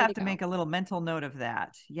 So I'll have to make a little mental note of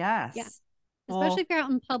that. Yes. Yeah. Especially if you're out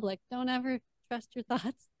in public. Don't ever trust your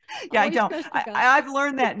thoughts. Yeah, I don't. I've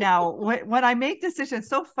learned that now. When I make decisions, it's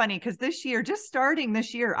so funny, because just starting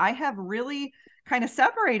this year, I have really kind of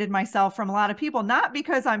separated myself from a lot of people, not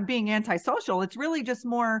because I'm being antisocial. It's really just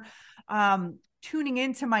more tuning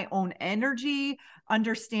into my own energy,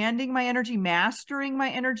 understanding my energy, mastering my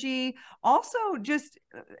energy, also just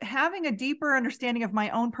having a deeper understanding of my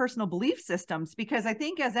own personal belief systems. Because I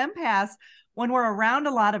think as empaths, when we're around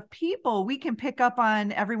a lot of people, we can pick up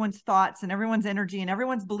on everyone's thoughts and everyone's energy and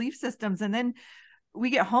everyone's belief systems. And then we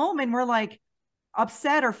get home and we're like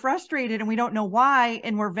upset or frustrated and we don't know why.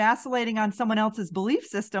 And we're vacillating on someone else's belief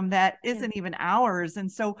system that isn't even ours.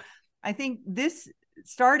 And so I think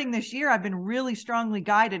starting this year, I've been really strongly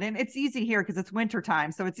guided, and it's easy here because it's winter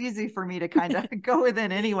time. So it's easy for me to kind of go with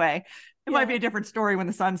it anyway. It might be a different story when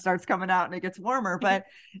the sun starts coming out and it gets warmer, but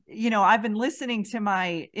I've been listening to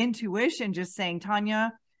my intuition, just saying,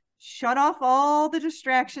 Tanya, shut off all the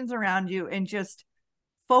distractions around you and just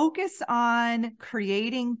focus on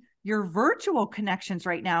creating your virtual connections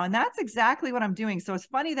right now. And that's exactly what I'm doing. So it's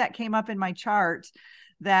funny that came up in my chart,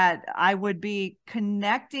 that I would be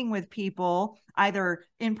connecting with people either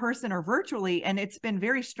in person or virtually. And it's been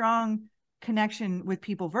very strong connection with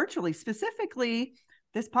people virtually, specifically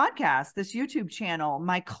this podcast, this YouTube channel,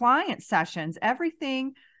 my client sessions,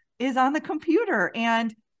 everything is on the computer.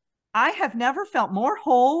 And I have never felt more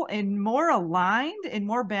whole and more aligned and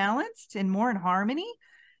more balanced and more in harmony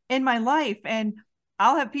in my life. And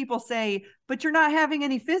I'll have people say, but you're not having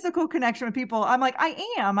any physical connection with people. I'm like, I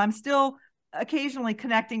am. I'm still occasionally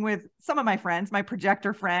connecting with some of my friends, my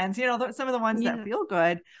projector friends, some of the ones that feel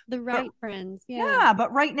good. The right friends. Yeah.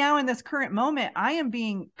 But right now in this current moment, I am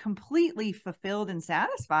being completely fulfilled and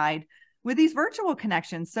satisfied with these virtual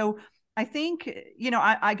connections. So I think,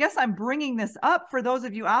 I guess I'm bringing this up for those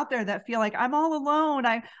of you out there that feel like I'm all alone.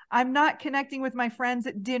 I'm not connecting with my friends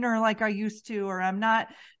at dinner like I used to, or I'm not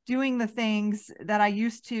doing the things that I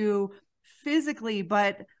used to physically,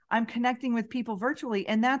 but I'm connecting with people virtually.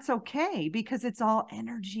 And that's okay, because it's all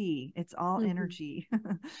energy. It's all energy.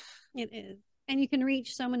 It is. And you can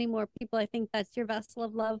reach so many more people. I think that's your vessel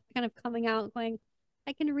of love kind of coming out, going,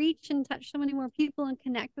 I can reach and touch so many more people and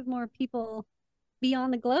connect with more people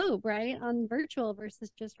beyond the globe, right? On virtual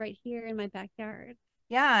versus just right here in my backyard.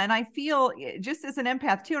 Yeah. And I feel, just as an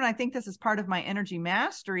empath too, and I think this is part of my energy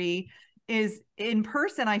mastery, is in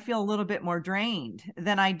person, I feel a little bit more drained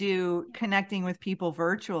than I do connecting with people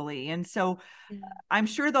virtually. And so I'm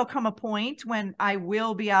sure there'll come a point when I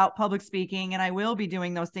will be out public speaking and I will be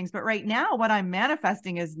doing those things. But right now, what I'm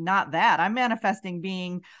manifesting is not that. I'm manifesting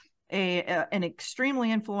being an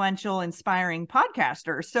extremely influential, inspiring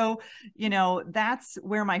podcaster. So, that's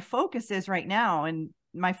where my focus is right now. And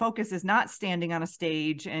my focus is not standing on a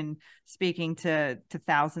stage and speaking to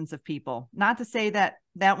thousands of people. Not to say that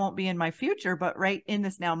won't be in my future, but right in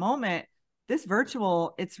this now moment, this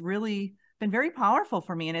virtual, it's really been very powerful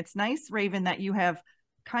for me. And it's nice, Raven, that you have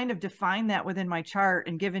kind of defined that within my chart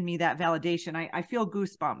and given me that validation. I feel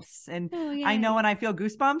goosebumps, and I know when I feel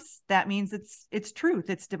goosebumps, that means it's truth.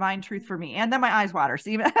 It's divine truth for me. And then my eyes water.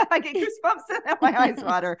 See, I get goosebumps and then my eyes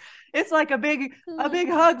water. It's like a big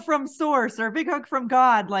hug from source, or a big hug from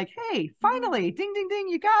God. Like, hey, finally, ding, ding, ding,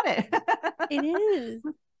 you got it. It is.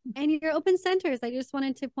 And your open centers, I just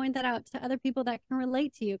wanted to point that out to other people that can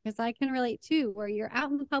relate to you, because I can relate too, where you're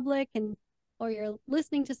out in the public or you're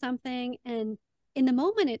listening to something, and in the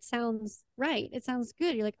moment, it sounds right. It sounds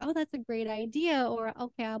good. You're like, oh, that's a great idea. Or,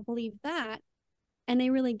 okay, I'll believe that. And they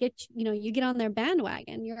really get, you get on their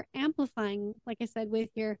bandwagon. You're amplifying, like I said, with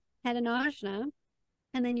your head and ajna.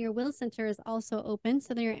 And then your will center is also open.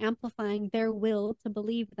 So then you're amplifying their will to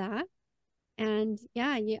believe that. And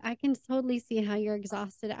yeah, I can totally see how you're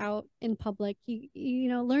exhausted out in public.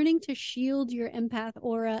 Learning to shield your empath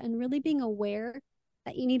aura and really being aware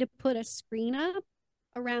that you need to put a screen up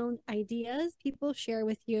around ideas people share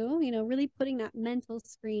with you, really putting that mental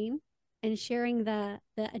screen and sharing the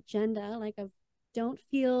agenda, like don't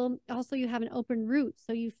feel, also you have an open route.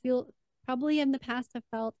 So you feel probably in the past have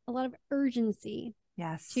felt a lot of urgency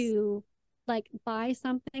to like buy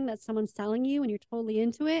something that someone's selling you and you're totally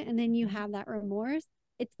into it. And then you have that remorse.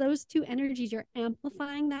 It's those two energies. You're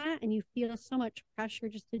amplifying that and you feel so much pressure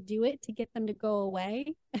just to do it, to get them to go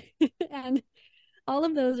away. And all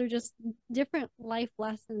of those are just different life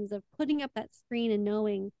lessons of putting up that screen and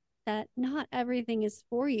knowing that not everything is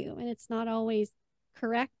for you. And it's not always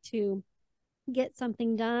correct to get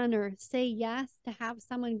something done or say yes to have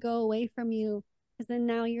someone go away from you, because then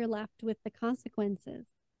now you're left with the consequences.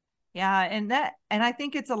 Yeah. And I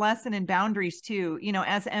think it's a lesson in boundaries too,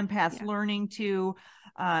 as empaths, learning to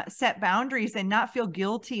set boundaries and not feel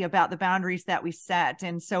guilty about the boundaries that we set.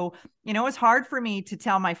 And so, it's hard for me to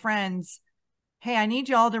tell my friends, hey, I need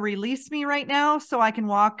y'all to release me right now so I can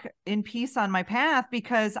walk in peace on my path,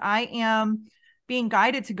 because I am being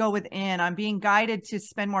guided to go within. I'm being guided to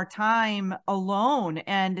spend more time alone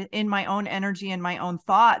and in my own energy and my own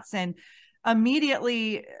thoughts. And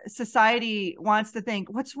immediately society wants to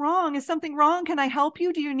think, what's wrong? Is something wrong? Can I help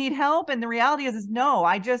you? Do you need help? And the reality is no,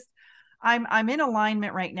 I'm in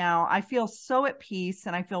alignment right now. I feel so at peace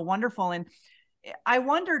and I feel wonderful. And I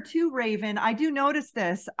wonder too, Raven, I do notice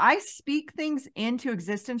this. I speak things into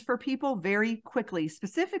existence for people very quickly,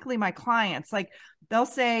 specifically my clients. Like they'll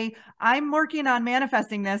say, I'm working on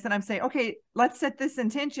manifesting this. And I'm saying, okay, let's set this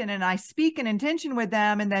intention. And I speak an intention with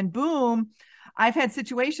them. And then boom, I've had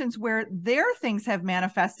situations where their things have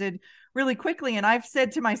manifested really quickly. And I've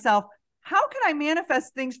said to myself, how can I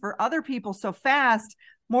manifest things for other people so fast,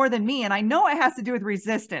 more than me? And I know it has to do with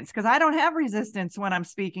resistance, because I don't have resistance when I'm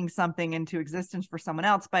speaking something into existence for someone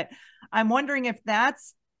else. But I'm wondering if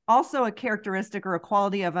that's also a characteristic or a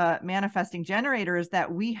quality of a manifesting generator, is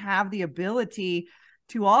that we have the ability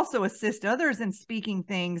to also assist others in speaking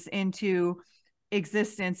things into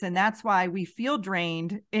existence. And that's why we feel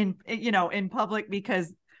drained in public,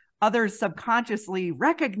 because others subconsciously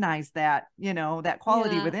recognize that, that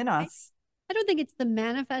quality within us. I don't think it's the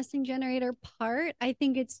manifesting generator part. I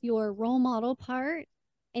think it's your role model part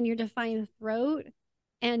and your defined throat,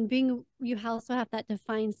 and you also have that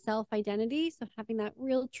defined self identity. So having that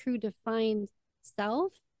real true defined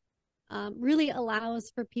self really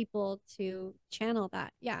allows for people to channel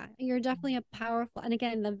that. Yeah, you're definitely a powerful, and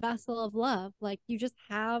again, the vessel of love, like you just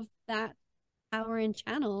have that power and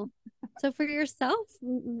channel. So for yourself,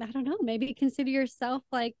 I don't know, maybe consider yourself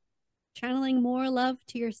like channeling more love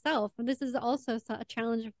to yourself. And this is also a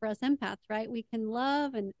challenge for us empaths, right? We can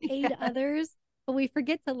love and aid others, but we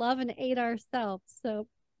forget to love and aid ourselves. So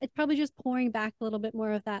it's probably just pouring back a little bit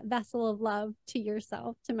more of that vessel of love to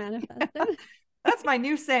yourself to manifest it. That's my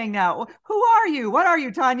new saying now. Who are you? What are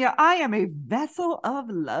you, Tanya? I am a vessel of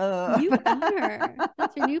love. You are.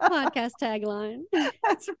 That's your new podcast tagline.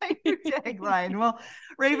 That's my new tagline. Well,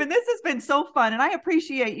 Raven, this has been so fun. And I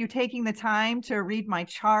appreciate you taking the time to read my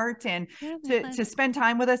chart and to spend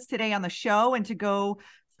time with us today on the show and to go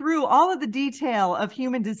through all of the detail of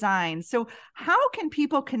human design. So how can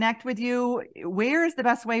people connect with you? Where is the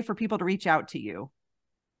best way for people to reach out to you?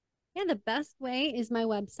 Yeah, the best way is my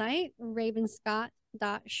website,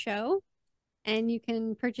 ravenscott.show. And you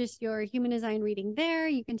can purchase your human design reading there.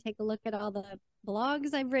 You can take a look at all the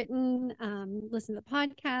blogs I've written, listen to the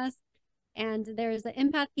podcast. And there's the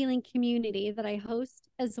empath healing community that I host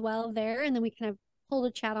as well there. And then we kind of hold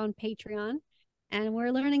a chat on Patreon. And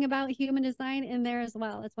we're learning about human design in there as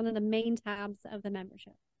well. It's one of the main tabs of the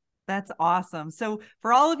membership. That's awesome. So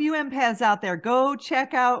for all of you empaths out there, go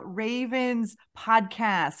check out Raven's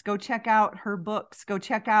podcast. Go check out her books. Go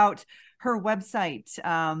check out her website.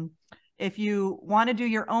 If you want to do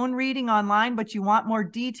your own reading online, but you want more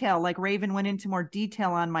detail, like Raven went into more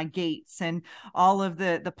detail on my gates and all of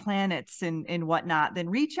the planets and whatnot,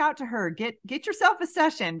 then reach out to her. Get yourself a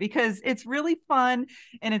session because it's really fun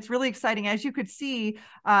and it's really exciting. As you could see,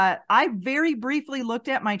 I very briefly looked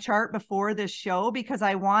at my chart before this show because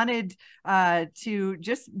I wanted to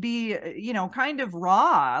just be, kind of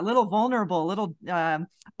raw, a little vulnerable, a little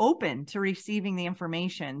open to receiving the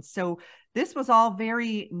information. So this was all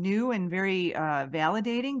very new and very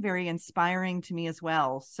validating, very inspiring to me as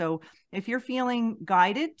well. So if you're feeling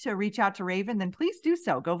guided to reach out to Raven, then please do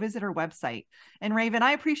so. Go visit her website. And Raven,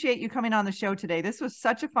 I appreciate you coming on the show today. This was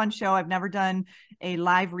such a fun show. I've never done a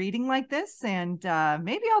live reading like this, and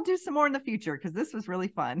maybe I'll do some more in the future because this was really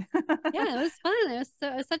fun. Yeah, it was fun. It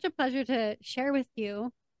was such a pleasure to share with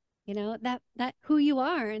you, that who you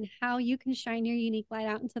are and how you can shine your unique light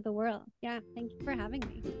out into the world. Yeah, thank you for having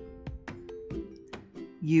me.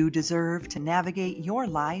 You deserve to navigate your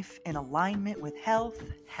life in alignment with health,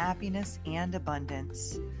 happiness, and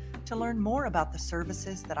abundance. To learn more about the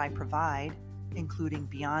services that I provide, including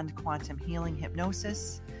Beyond Quantum Healing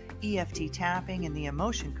Hypnosis, EFT tapping, and the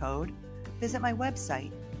Emotion Code, visit my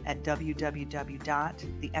website at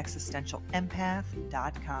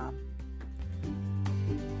www.theexistentialempath.com.